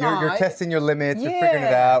was young. You're testing your limits. You're figuring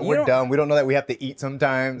it out. We're dumb. We don't know that we have to eat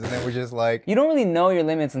sometimes. And then we're just like... You don't really know your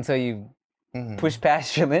limits until you push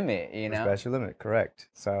past your limit, you know? Push past your limit, correct.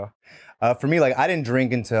 So, for me, like, I didn't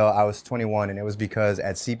drink until I was 21. And it was because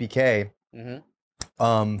at CPK,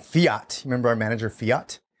 Fiat, remember our manager,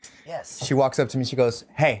 Fiat? Yes. She walks up to me. She goes,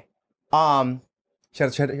 hey, she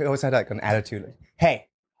always had like an attitude. Like, hey,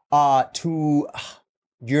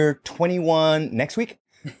 you're 21 next week?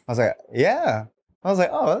 I was like, yeah. I was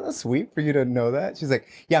like, oh, that's sweet for you to know that. She's like,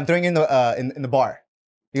 yeah, I'm throwing you in the bar.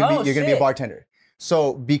 You're gonna be a bartender.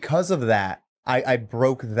 So because of that, I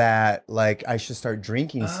broke that. Like I should start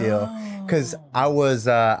drinking still, because I was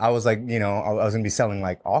like, you know, I was gonna be selling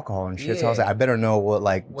like alcohol and shit. So I was like, I better know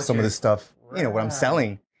what some of this stuff, you know, what I'm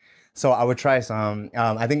selling. So I would try some.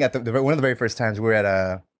 I think at one of the very first times we were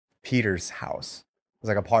at Peter's house. It was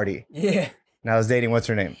like a party. Yeah. And I was dating what's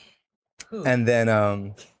her name. And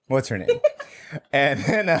then what's her name? And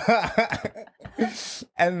then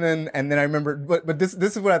and then I remember, but this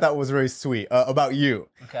is what I thought was very sweet about you.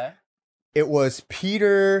 Okay. It was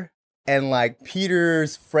Peter and like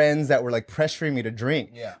Peter's friends that were like pressuring me to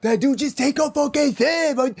drink. Yeah. That dude, just take a fucking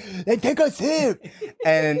sip. Take a sip.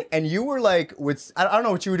 and you were like, I don't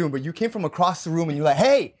know what you were doing, but you came from across the room and you're like,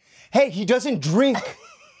 hey, he doesn't drink.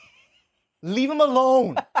 Leave him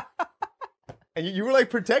alone. And you were like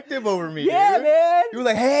protective over me. Yeah, dude. Man. You were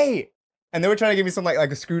like, hey. And they were trying to give me some like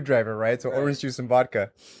a screwdriver, right? So orange juice and vodka.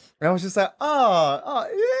 And I was just like, oh,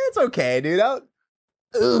 yeah, it's okay, dude.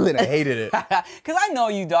 And I hated it. Cause I know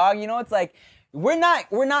you, dog. You know, it's like we're not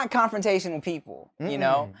confrontational people, you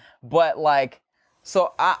know? But like,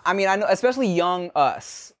 so I mean, I know, especially young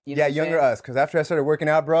us. You know younger us. Cause after I started working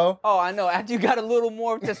out, bro. Oh, I know. After you got a little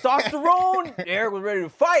more testosterone, Eric was ready to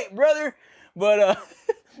fight, brother. But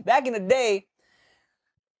back in the day,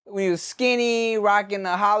 when he was skinny, rocking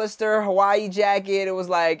a Hollister Hawaii jacket, it was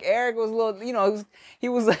like Eric was a little, you know, he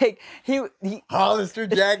was like he Hollister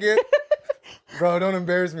jacket. Bro, don't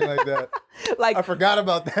embarrass me like that. Like I forgot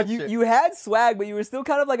about that shit. You had swag, but you were still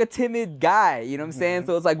kind of like a timid guy, you know what I'm saying?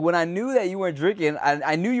 So it's like when I knew that you weren't drinking,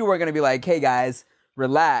 I knew you weren't gonna be like, hey guys,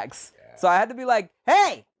 relax. Yeah. So I had to be like,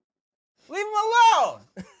 hey, leave him alone.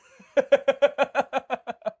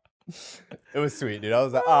 It was sweet, dude. I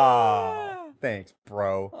was like, ah. Thanks,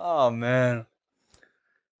 bro. Oh, man.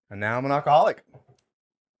 And now I'm an alcoholic.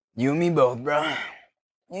 You and me both, bro.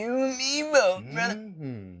 You and me both, brother.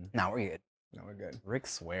 Nah, we're good. No, we're good. Rick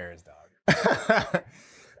swears, dog.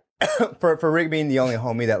 for Rick being the only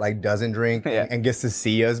homie that like doesn't drink and gets to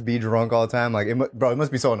see us be drunk all the time, like, bro, it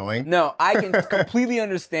must be so annoying. No, I can completely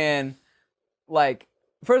understand. Like,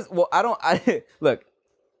 first, well, look.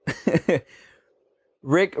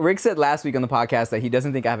 Rick said last week on the podcast that he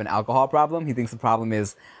doesn't think I have an alcohol problem. He thinks the problem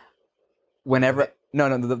is whenever...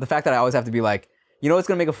 the fact that I always have to be like, you know what's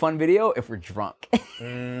going to make a fun video? If we're drunk.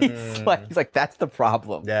 He's like, that's the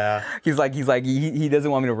problem. Yeah. He's like, he doesn't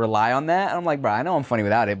want me to rely on that. And I'm like, bro, I know I'm funny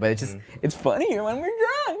without it, but it's just, it's funnier when we're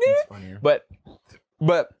drunk, dude. It's funnier. But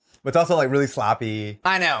it's also like really sloppy.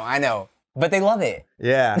 I know. But they love it.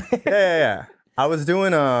 Yeah. Yeah. I was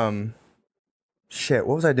doing, what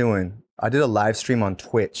was I doing? I did a live stream on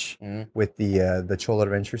Twitch with the Cholo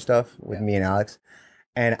Adventure stuff with me and Alex,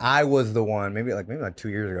 and I was the one maybe like 2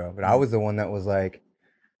 years ago, but I was the one that was like,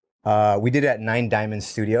 we did it at 9 Diamond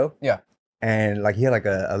Studio, and like he had like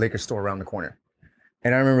a liquor store around the corner,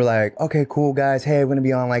 and I remember like, okay, cool guys, hey, we're gonna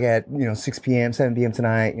be on like at 6 p.m., 7 p.m.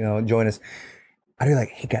 tonight, join us. I'd be like,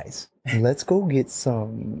 hey guys, let's go get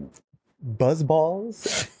some buzz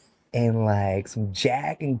balls and like some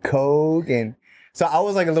Jack and Coke and. So I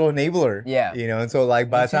was like a little enabler. Yeah. You know, and so like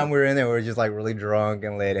by Me the time too. we were in there, we were just like really drunk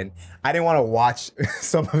and lit, and I didn't want to watch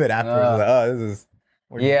some of it afterwards. I was like, oh, this is.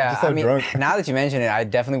 We're just so I mean, drunk. now that you mention it, I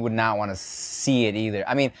definitely would not want to see it either.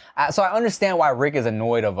 I mean, so I understand why Rick is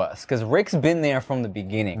annoyed of us, because Rick's been there from the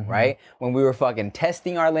beginning, right? When we were fucking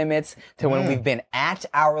testing our limits to when we've been at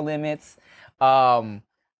our limits.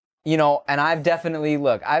 You know, and I've definitely,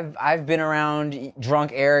 look, I've been around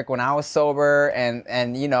drunk Eric when I was sober,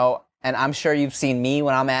 and you know, and I'm sure you've seen me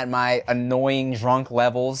when I'm at my annoying drunk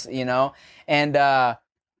levels, you know, and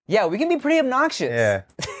yeah, we can be pretty obnoxious. Yeah.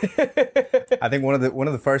 I think one of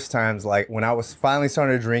the first times, like when I was finally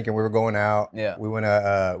starting to drink and we were going out,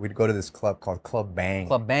 we'd go to this club called Club Bang.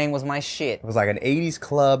 Club Bang was my shit. It was like an 80s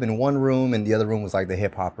club in one room, and the other room was like the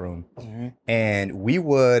hip hop room. And we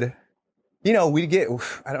would, you know, we'd get,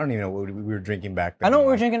 I don't even know what we were drinking back then. I know what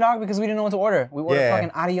we were drinking, dog, because we didn't know what to order. We ordered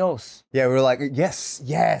fucking Adios. Yeah, we were like, yes.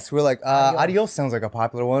 We were like, Adios sounds like a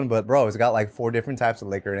popular one, but bro, it's got like 4 different types of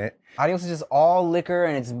liquor in it. Adios is just all liquor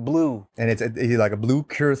and it's blue. And it's like a blue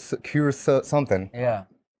cure something. Yeah.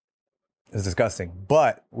 It's disgusting.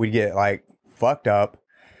 But we'd get like fucked up.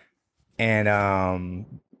 And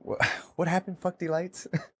what happened, Fuck the Lights?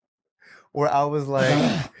 Where I was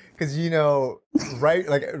like, because you know, right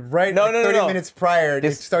 30 minutes prior,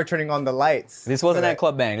 they start turning on the lights. This wasn't at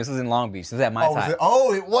Club Bang. This was in Long Beach. This was at My Thai.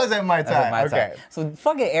 It was at My Thai. Okay. So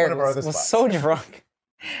fucking Eric was so drunk.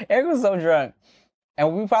 Eric was so drunk.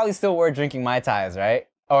 And we probably still were drinking Mai Tais, right?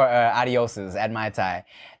 Or Adioses at Mai Tai.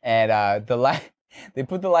 And they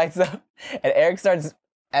put the lights up, and Eric starts,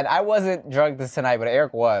 and I wasn't drunk this tonight, but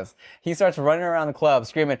Eric was. He starts running around the club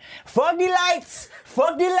screaming, "Fuck the lights!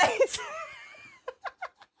 Fuck the lights!"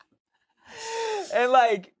 And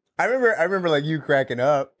like, I remember like you cracking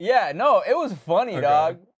up. Yeah, no, it was funny,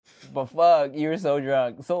 dog. But fuck, you were so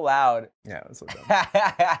drunk, so loud. Yeah, it was so dumb.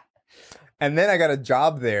 And then I got a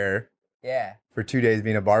job there. Yeah. For 2 days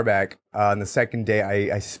being a bar back. On the second day,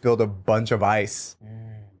 I spilled a bunch of ice.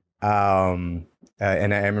 And I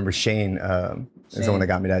remember Shane is the one that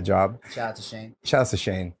got me that job. Shout out to Shane. Shout out to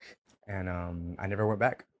Shane. And I never went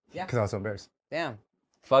back. Yeah. Because I was so embarrassed. Damn.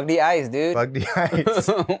 Fuck the ice, dude. Fuck the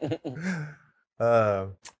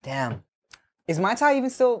ice. Damn. Is Mai Tai even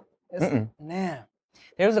still? Damn.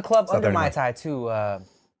 There was a club under Mai Tai too.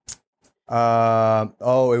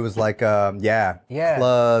 It was like Club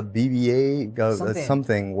BBA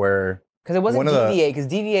something where, because it wasn't DVA, because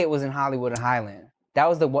DVA was in Hollywood and Highland. That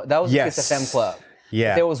was the Kiss FM club.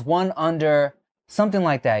 Yeah, there was one under something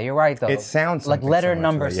like that. You're right though. It sounds like letter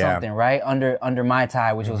number something, right? Under Mai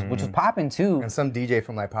Tai, which was popping too. And some DJ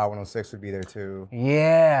from like Power 106 would be there too.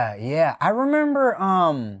 Yeah. I remember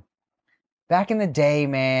back in the day,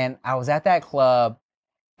 man, I was at that club,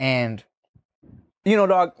 and you know,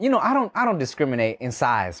 dog, you know, I don't discriminate in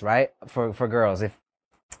size, right? For girls.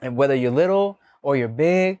 And whether you're little or you're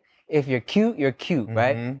big, if you're cute,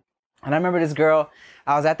 right? And I remember this girl,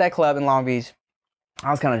 I was at that club in Long Beach.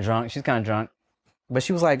 I was kind of drunk. She's kind of drunk. But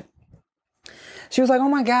she was like, oh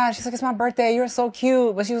my God. She's like, it's my birthday. You're so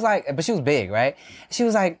cute. But she was big, right? She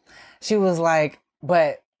was like,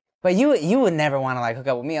 but you would never want to like hook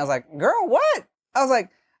up with me. I was like, girl, what? I was like,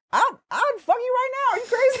 I'd fuck you right now. Are you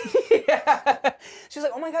crazy? She was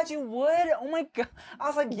like, oh my God, you would? Oh my God. I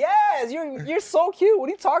was like, yes, you're so cute. What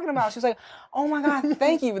are you talking about? She was like, oh my God,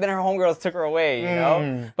 thank you. But then her homegirls took her away, you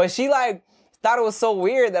know? But she like thought it was so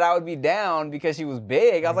weird that I would be down because she was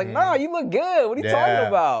big. I was like, no, you look good. What are you talking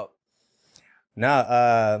about?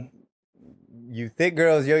 No, you thick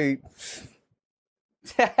girls,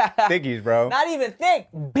 thickies, bro. Not even thick,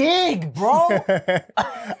 big, bro.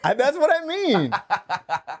 That's what I mean.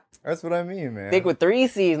 That's what I mean, man. Thick with 3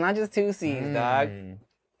 C's, not just 2 C's, dog.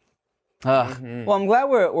 Well, I'm glad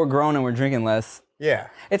we're grown and we're drinking less. Yeah.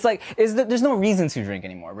 It's like, there's no reason to drink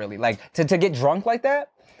anymore, really. Like, to get drunk like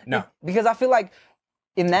that. No. Because I feel like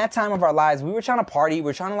in that time of our lives, we were trying to party. We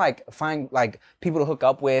were trying to like find like people to hook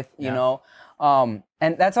up with, you know? And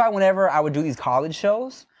that's why whenever I would do these college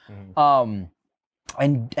shows, and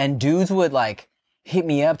dudes would like hit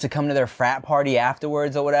me up to come to their frat party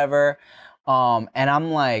afterwards or whatever. And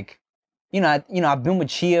I'm like, I've been with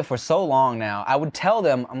Chia for so long now. I would tell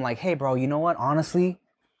them, I'm like, hey bro, you know what? Honestly,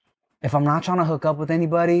 if I'm not trying to hook up with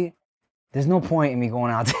anybody, there's no point in me going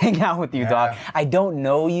out to hang out with you, dog. I don't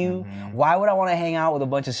know you. Why would I want to hang out with a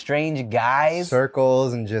bunch of strange guys?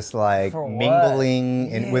 Circles and just like mingling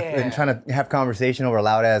and trying to have conversation over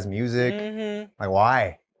loud ass music. Like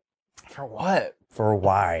why? For what? For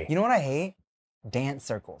why? You know what I hate? Dance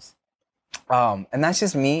circles. And that's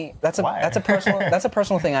just me. That's a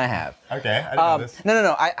personal thing I have. Okay, I didn't know this.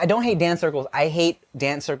 No. I don't hate dance circles. I hate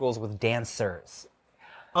dance circles with dancers.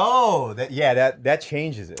 Oh, that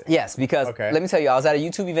changes it. Yes, because Okay. let me tell you, I was at a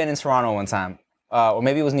YouTube event in Toronto one time, or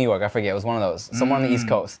maybe it was New York. I forget. It was one of those, somewhere on the East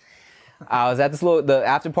Coast. I was at the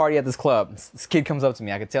after party at this club. This kid comes up to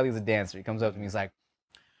me. I could tell he's a dancer. He comes up to me. He's like,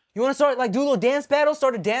 "You want to start like do a little dance battle?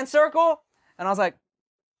 Start a dance circle?" And I was like,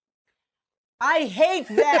 "I hate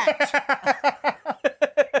that."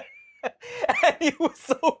 And he was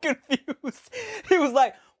so confused. He was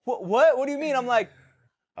like, "What? What do you mean?" I'm like,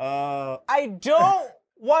 I don't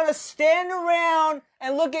want to stand around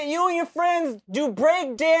and look at you and your friends do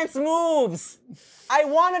break dance moves. I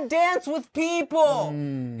want to dance with people."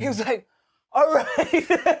 He was like, "All right."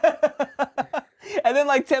 And then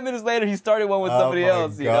like 10 minutes later, he started one with somebody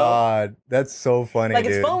else. You know, God, that's so funny. like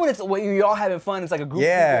dude. it's fun when you're all having fun. It's like a group.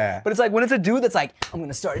 Yeah. Of people. But it's like when it's a dude that's like, "I'm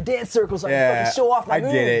gonna start a dance circle so I can fucking show off my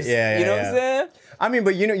moves." I get it. Yeah, you know what I'm saying? I mean,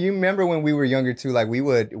 but you remember when we were younger too? Like we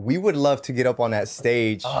would love to get up on that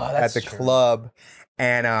stage at the club,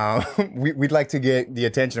 and we'd like to get the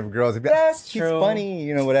attention of girls. That's She's true. funny,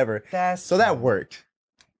 you know, whatever. So that worked.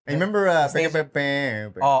 And you remember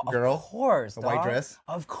girl? Of course, the white dog. dress?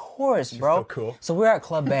 Of course, bro. So cool. So we're at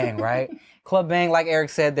Club Bang, right? Club Bang, like Eric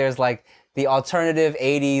said, there's like the alternative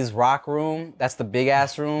 80s rock room. That's the big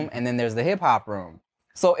ass room. And then there's the hip hop room.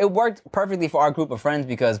 So it worked perfectly for our group of friends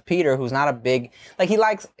because Peter, who's not a big, like he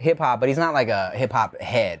likes hip hop, but he's not like a hip hop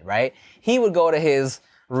head, right? He would go to his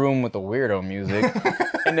room with the weirdo music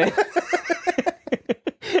and then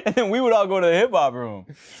and then we would all go to the hip hop room.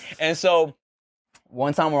 And so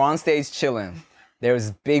one time we're on stage chilling. There was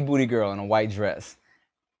this big booty girl in a white dress.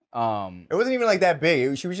 It wasn't even like that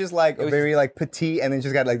big. She was just like very like petite, and then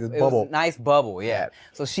just got like this bubble. Nice bubble, yeah.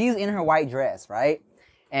 So she's in her white dress, right?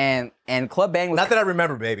 And Club Bang was Not that I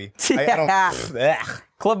remember, baby. Yeah. I don't.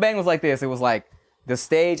 Club Bang was like this. It was like the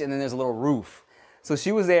stage, and then there's a little roof. So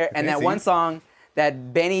she was there, and that one song,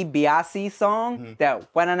 that Benny Biassi song,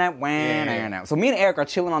 that wah-na-na. So me and Eric are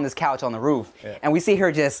chilling on this couch on the roof, and we see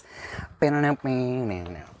her just, and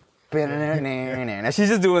she's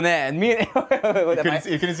just doing that, and me and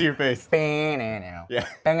You couldn't see your face. Yeah.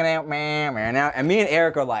 And me and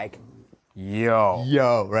Eric are like,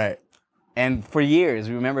 yo, right. and for years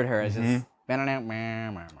we remembered her as just. I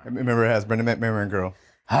remember it has Brenda McMahon girl.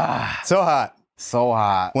 So hot. So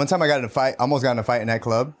hot. One time I got in a fight, almost got in a fight in that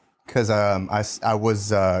club because I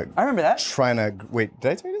was I remember that. trying to wait.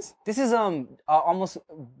 Did I tell you this? This is almost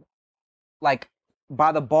like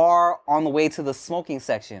by the bar on the way to the smoking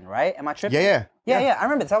section, right? Am I tripping? Yeah. Yeah. I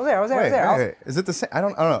remember this. I was there. Wait. Is it the same? I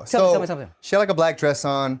don't know. Tell me something. She had like a black dress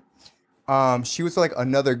on. She was like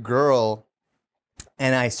another girl,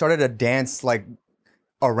 and I started to dance like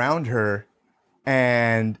around her,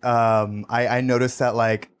 and I noticed that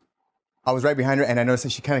like I was right behind her, and I noticed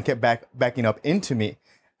that she kind of kept backing up into me,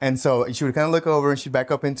 and so she would kind of look over and she'd back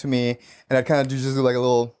up into me, and I'd kind of just do like a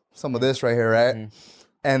little some of this right here, right?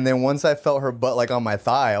 And then once I felt her butt like on my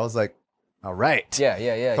thigh, I was like, all right.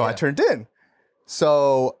 Yeah. So I turned in.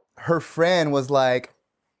 So her friend was like,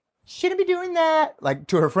 shouldn't be doing that. Like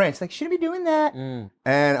to her friend, she's like, shouldn't be doing that. And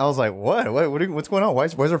I was like, what's going on? Why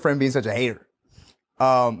is her friend being such a hater?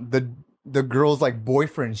 The girl's like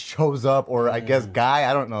boyfriend shows up, or I guess guy,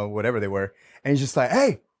 I don't know, whatever they were. And he's just like,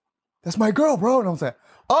 hey, that's my girl, bro. And I was like,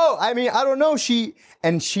 oh, I mean, I don't know. She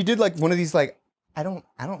did like one of these like, I don't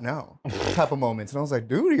know type of moments. And I was like,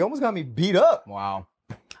 dude, you almost got me beat up. Wow.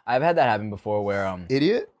 I've had that happen before where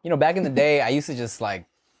Idiot. you know, back in the day I used to just like,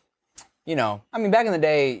 you know, I mean back in the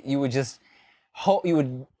day you would just you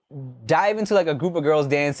would dive into like a group of girls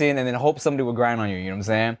dancing and then hope somebody would grind on you, you know what I'm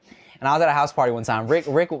saying? And I was at a house party one time.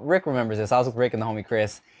 Rick remembers this. I was with Rick and the homie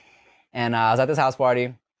Chris. And I was at this house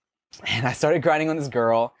party and I started grinding on this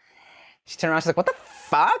girl. She turned around, she's like, what the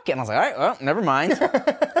fuck? And I was like, all right, well, never mind.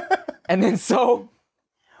 And then so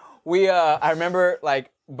we, I remember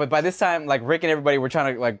like, but by this time, like Rick and everybody were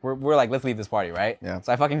trying to like, we're like, let's leave this party, right? Yeah.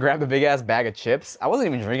 So I fucking grabbed a big ass bag of chips. I wasn't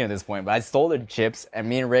even drinking at this point, but I stole the chips and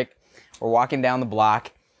me and Rick were walking down the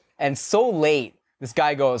block. And so late, this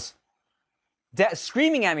guy goes,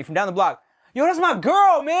 screaming at me from down the block, yo, that's my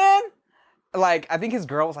girl, man. Like, I think his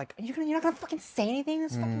girl was like, you're not gonna fucking say anything?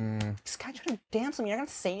 This guy trying to dance with me, you're not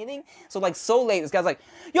gonna say anything? So like, so late, this guy's like,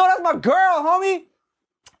 yo, that's my girl, homie.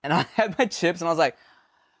 And I had my chips and I was like,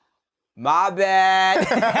 my bad.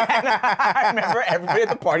 And I remember everybody at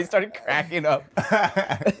the party started cracking up.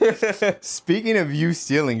 Speaking of you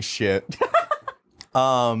stealing shit,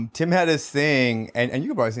 Tim had this thing, and you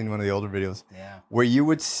could probably seen one of the older videos, where you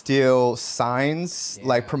would steal signs,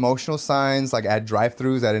 like promotional signs, like at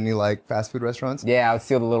drive-thrus at any like fast food restaurants. Yeah, I would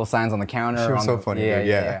steal the little signs on the counter. She was so funny, dude.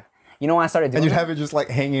 Yeah. You know when I started doing And you'd that? have it just like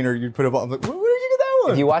hanging, or you'd put it up. I'm like, where did you get that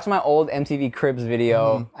doing? If you watch my old MTV Cribs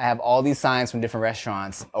video, I have all these signs from different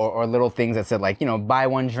restaurants or little things that said like, buy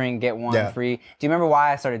one drink, get one free. Do you remember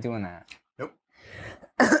why I started doing that? Nope.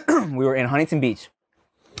 We were in Huntington Beach.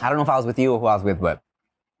 I don't know if I was with you or who I was with, but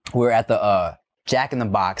we were at the Jack in the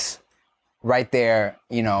Box right there,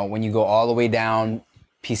 when you go all the way down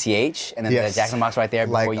PCH and then the Jack in the Box right there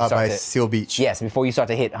before like you start by Seal Beach. Yes, before you start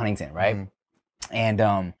to hit Huntington, right?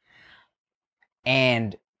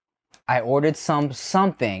 And I ordered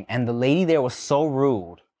something, and the lady there was so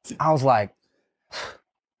rude. I was like,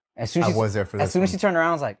 as soon as she turned around,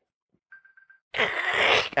 I was like,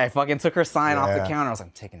 I fucking took her sign off the counter. I was like,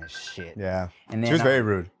 I'm taking this shit. Yeah. And then, she was very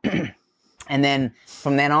rude. And then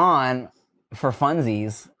from then on, for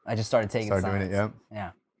funsies, I just started taking signs. Doing it, yeah.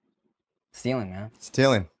 Yeah. Stealing, man.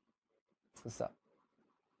 Stealing. What's up?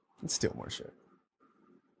 Let's steal more shit.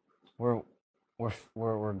 We're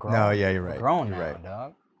grown. No, yeah, you're We're right. grown you're now, right.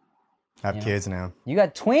 dog. I have kids now. You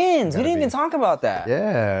got twins. We didn't even talk about that.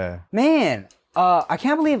 Yeah. Man, I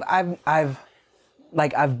can't believe I've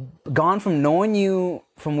gone from knowing you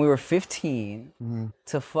from we were 15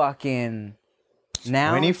 to fucking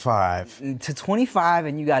now 25 to 25,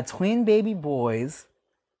 and you got twin baby boys.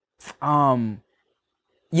 We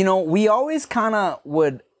always kind of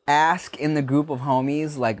would ask in the group of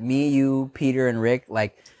homies, like me, you, Peter, and Rick,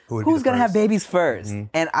 like who's gonna have babies first?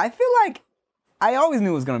 And I feel like I always knew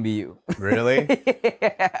it was gonna be you. Really?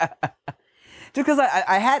 Yeah. Just because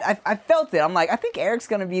I felt it. I'm like, I think Eric's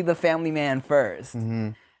gonna be the family man first.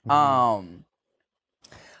 I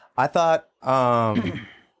thought,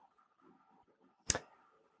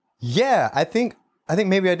 yeah, I think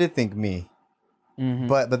maybe I did think me,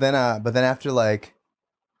 but then after like,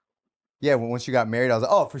 yeah, once you got married, I was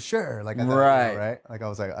like, oh, for sure, like I thought, right, like I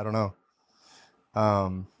was like, I don't know,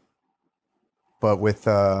 but with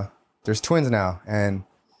there's twins now, and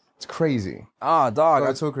it's crazy. Oh, dog,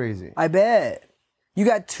 It's so crazy. I bet. You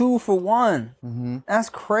got 2 for 1. That's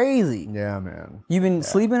crazy. Yeah, man. You been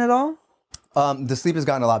sleeping at all? The sleep has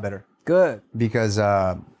gotten a lot better. Good. Because,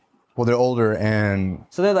 well, they're older and...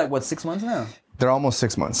 So they're like, what, 6 months now? They're almost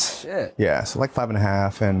 6 months. Shit. Yeah, so like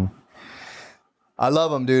 5.5. And I love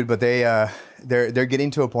them, dude, but they're getting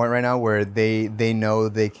to a point right now where they know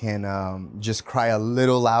they can just cry a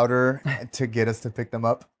little louder to get us to pick them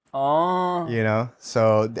up. Oh.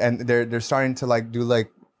 So, and they're starting to like do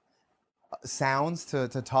like sounds to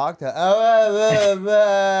talk to.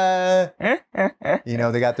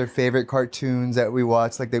 They got their favorite cartoons that we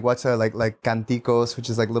watch. Like they watch like canticos, which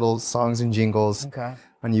is like little songs and jingles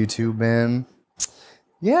on YouTube, man.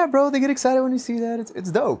 Yeah, bro, they get excited when you see that.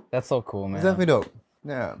 It's dope. That's so cool, man. It's definitely dope.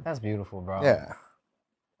 Yeah. That's beautiful, bro. Yeah.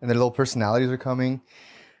 And their little personalities are coming.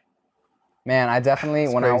 Man, I definitely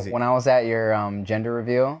when I was at your gender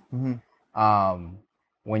reveal,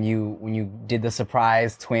 when you did the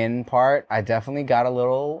surprise twin part, I definitely got a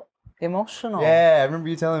little emotional. Yeah, I remember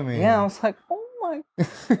you telling me. Yeah, I was like, oh my,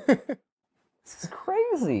 this is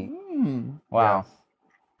crazy. Wow.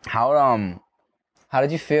 Yeah. How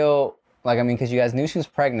did you feel? Like, I mean, because you guys knew she was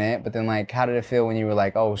pregnant, but then like, how did it feel when you were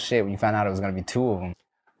like, oh shit, when you found out it was gonna be 2 of them?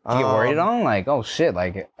 Did you get worried at all? Like, oh shit,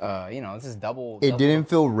 like, this is double. It didn't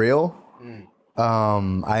feel real. And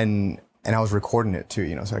I was recording it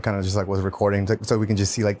too, so I kind of just like was recording so we can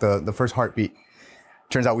just see like the first heartbeat.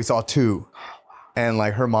 Turns out we saw 2, and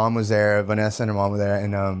like her mom was there, Vanessa and her mom were there,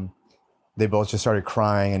 and they both just started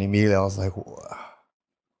crying, and immediately I was like, whoa.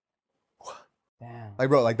 Damn. Like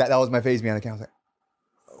bro, like that was my face behind the camera. I was like,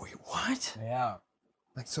 wait, what? Yeah.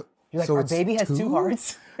 Like so. You're like, so our baby has 2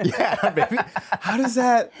 hearts. Yeah, our baby. How does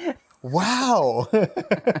that? Wow.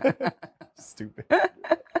 Stupid.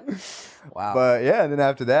 Wow. But yeah, and then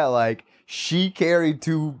after that, like she carried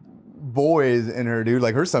 2 boys in her, dude.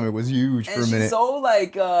 Like her stomach was huge for a minute. She's so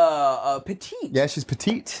like petite. Yeah, she's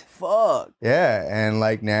petite. Fuck. Yeah, and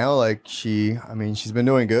like now, like she's been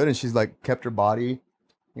doing good, and she's like kept her body,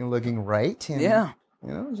 looking right. And, yeah.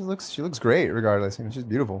 She looks great regardless. She's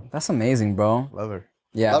beautiful. That's amazing, bro. Love her.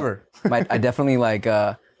 Yeah. Love her. I definitely like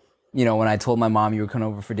when I told my mom you were coming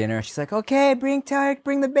over for dinner, she's like, okay, bring Tarek,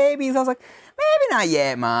 bring the babies. I was like, maybe not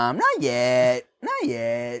yet, Mom. Not yet.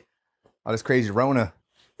 Oh, this crazy Rona.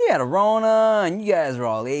 You got a Rona, and you guys are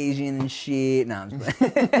all Asian and shit. No, I'm just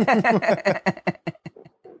playing.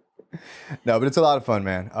 No, but it's a lot of fun,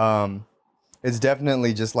 man. It's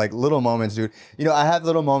definitely just like little moments, dude. I have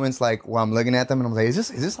little moments like where I'm looking at them and I'm like, is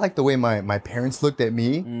this like the way my parents looked at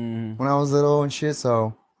me when I was little and shit?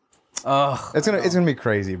 So it's gonna be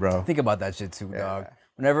crazy, bro. Think about that shit too, dog.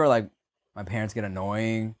 Whenever like my parents get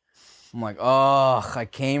annoying, I'm like, I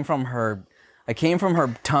came from her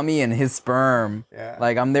tummy and his sperm. Yeah.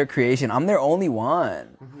 Like I'm their creation. I'm their only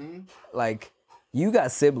one. Like you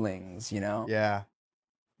got siblings, you know? Yeah.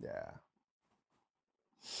 Yeah.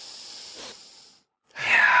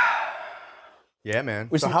 Yeah, man.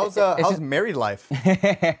 Which So is- how's it's how's just- married life?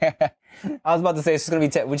 I was about to say, it's just gonna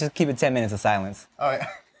be, we just keep it 10 minutes of silence. All right.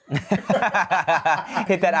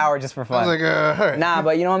 Hit that hour just for I fun. was like, all right. Nah,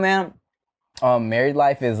 but you know what, man? Married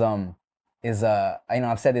life is you know,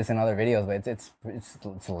 I've said this in other videos, but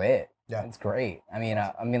it's lit. Yeah. It's great. I mean,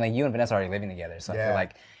 like you and Vanessa are already living together, so I Yeah. feel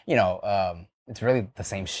like, you know, it's really the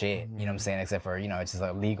same shit. You know what I'm saying? Except for, you know, it's just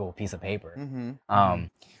a legal piece of paper.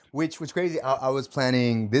 Which crazy. I was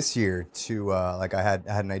planning this year to like I had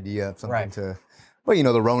an idea of something Right. to, well, you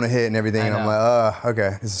know, the Rona hit and everything. I And I'm know. like,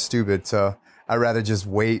 okay, this is stupid. So I'd rather just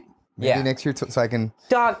wait maybe Yeah. next year so I can.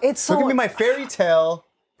 Dog, it's So so. give me my fairy tale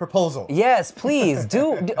proposal. Yes, please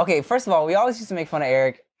do. Okay, first of all, we always used to make fun of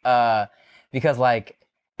Eric because like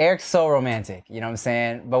Eric's so romantic, you know what I'm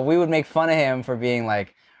saying? But we would make fun of him for being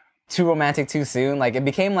like too romantic too soon. Like it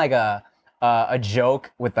became like a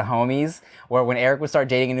joke with the homies where when Eric would start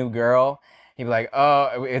dating a new girl, he'd be like,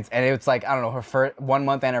 oh, it's like, I don't know, her first 1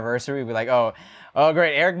 month anniversary. We'd be like, oh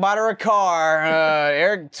great, Eric bought her a car.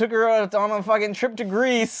 Eric took her on a fucking trip to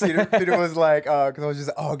Greece. Peter was like, because I was just,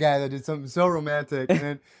 oh, guys, I did something so romantic. And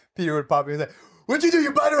then Peter would pop in and say, what'd you do?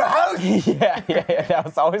 You bought her a house? yeah, that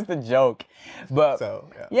was always the joke. But So,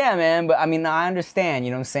 yeah. yeah, man, but I mean, I understand,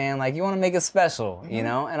 you know what I'm saying? Like, you want to make it special, you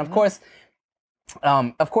know? And of course,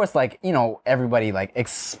 like, you know, everybody like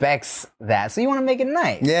expects that. So you want to make it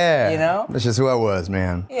nice. Yeah. You know? That's just who I was,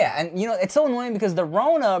 man. Yeah, and you know, it's so annoying because the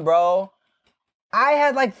Rona, bro, I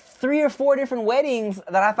had like 3 or 4 different weddings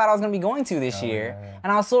that I thought I was gonna be going to this year,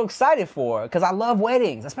 and I was so excited for because I love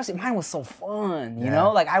weddings. Especially mine was so fun, you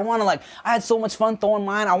know. Like I had so much fun throwing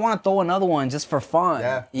mine. I want to throw another one just for fun,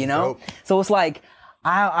 Yeah, you know. dope. So it's like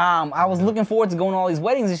I was looking forward to going to all these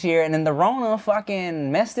weddings this year, and then the Rona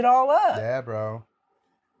fucking messed it all up. Yeah, bro.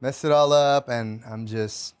 Messed it all up, and I'm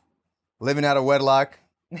just living out of wedlock.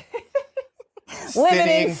 Living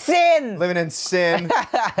in sin. Living in sin.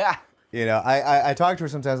 You know, I talk to her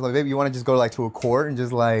sometimes, like, baby, you want to just go like to a court and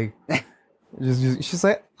just like, she's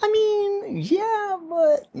like, I mean, yeah,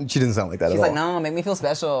 but she didn't sound like that She's at like, all. no, make me feel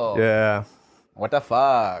special. Yeah. What the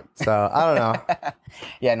fuck? So I don't know.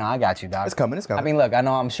 Yeah, no, I got you, dog. It's coming. It's coming. I mean, look,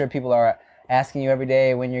 I'm sure people are asking you every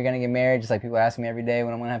day when you're gonna get married, just like people are asking me every day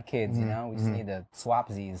when I'm gonna have kids. You know, we just need to swap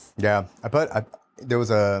these. yeah, there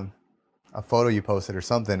was a photo you posted or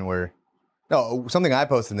something where, no, something I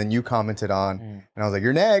posted and then you commented on, and I was like,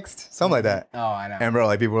 you're next, something like that. Oh, I know. And bro,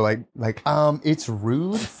 like people were like, it's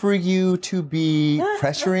rude for you to be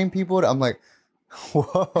pressuring people. I'm like,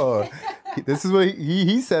 whoa, this is what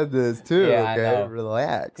he said this too. Yeah, I okay, know.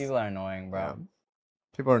 relax. People are annoying, bro. Yeah.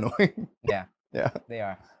 People are annoying. Yeah, Yeah. they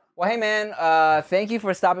are. Well, hey, man, thank you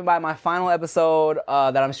for stopping by my final episode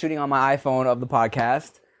that I'm shooting on my iPhone of the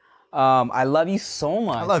podcast. I love you so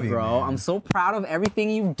much, I love you, bro. man. I'm so proud of everything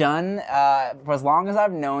you've done for as long as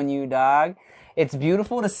I've known you, dog. It's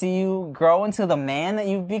beautiful to see you grow into the man that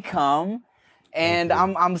you've become. And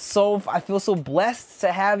I feel so blessed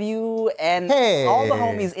to have you and Hey. all the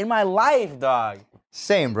homies in my life, dog.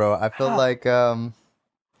 Same, bro. I feel like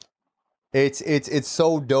it's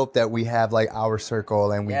so dope that we have like our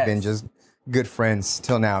circle and we've been Yes. just good friends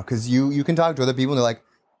till now. Because you can talk to other people and they're like,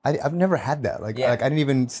 I've never had that. Like I didn't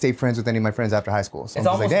even stay friends with any of my friends after high school. So It's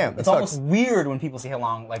I'm just almost, like, damn, it's that almost sucks. weird when people see how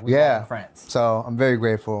long like we've Yeah. been friends. So I'm very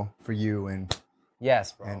grateful for you and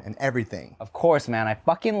Yes, bro. everything. Of course, man. I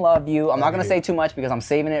fucking love you. I'm not going to you. say too much because I'm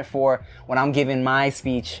saving it for when I'm giving my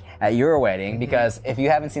speech at your wedding. Because if you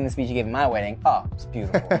haven't seen the speech you gave at my wedding, oh, it's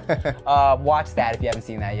beautiful. Watch that if you haven't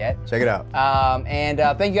seen that yet. Check it out. And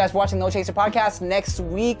thank you guys for watching No Chaser Podcast. Next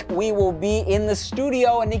week, we will be in the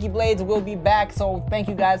studio and Nikki Blades will be back. So thank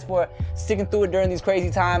you guys for sticking through it during these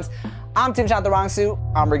crazy times. I'm Tim Shot the Wrong Suit.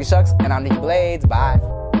 I'm Ricky Shucks and I'm Nikki Blades. Bye.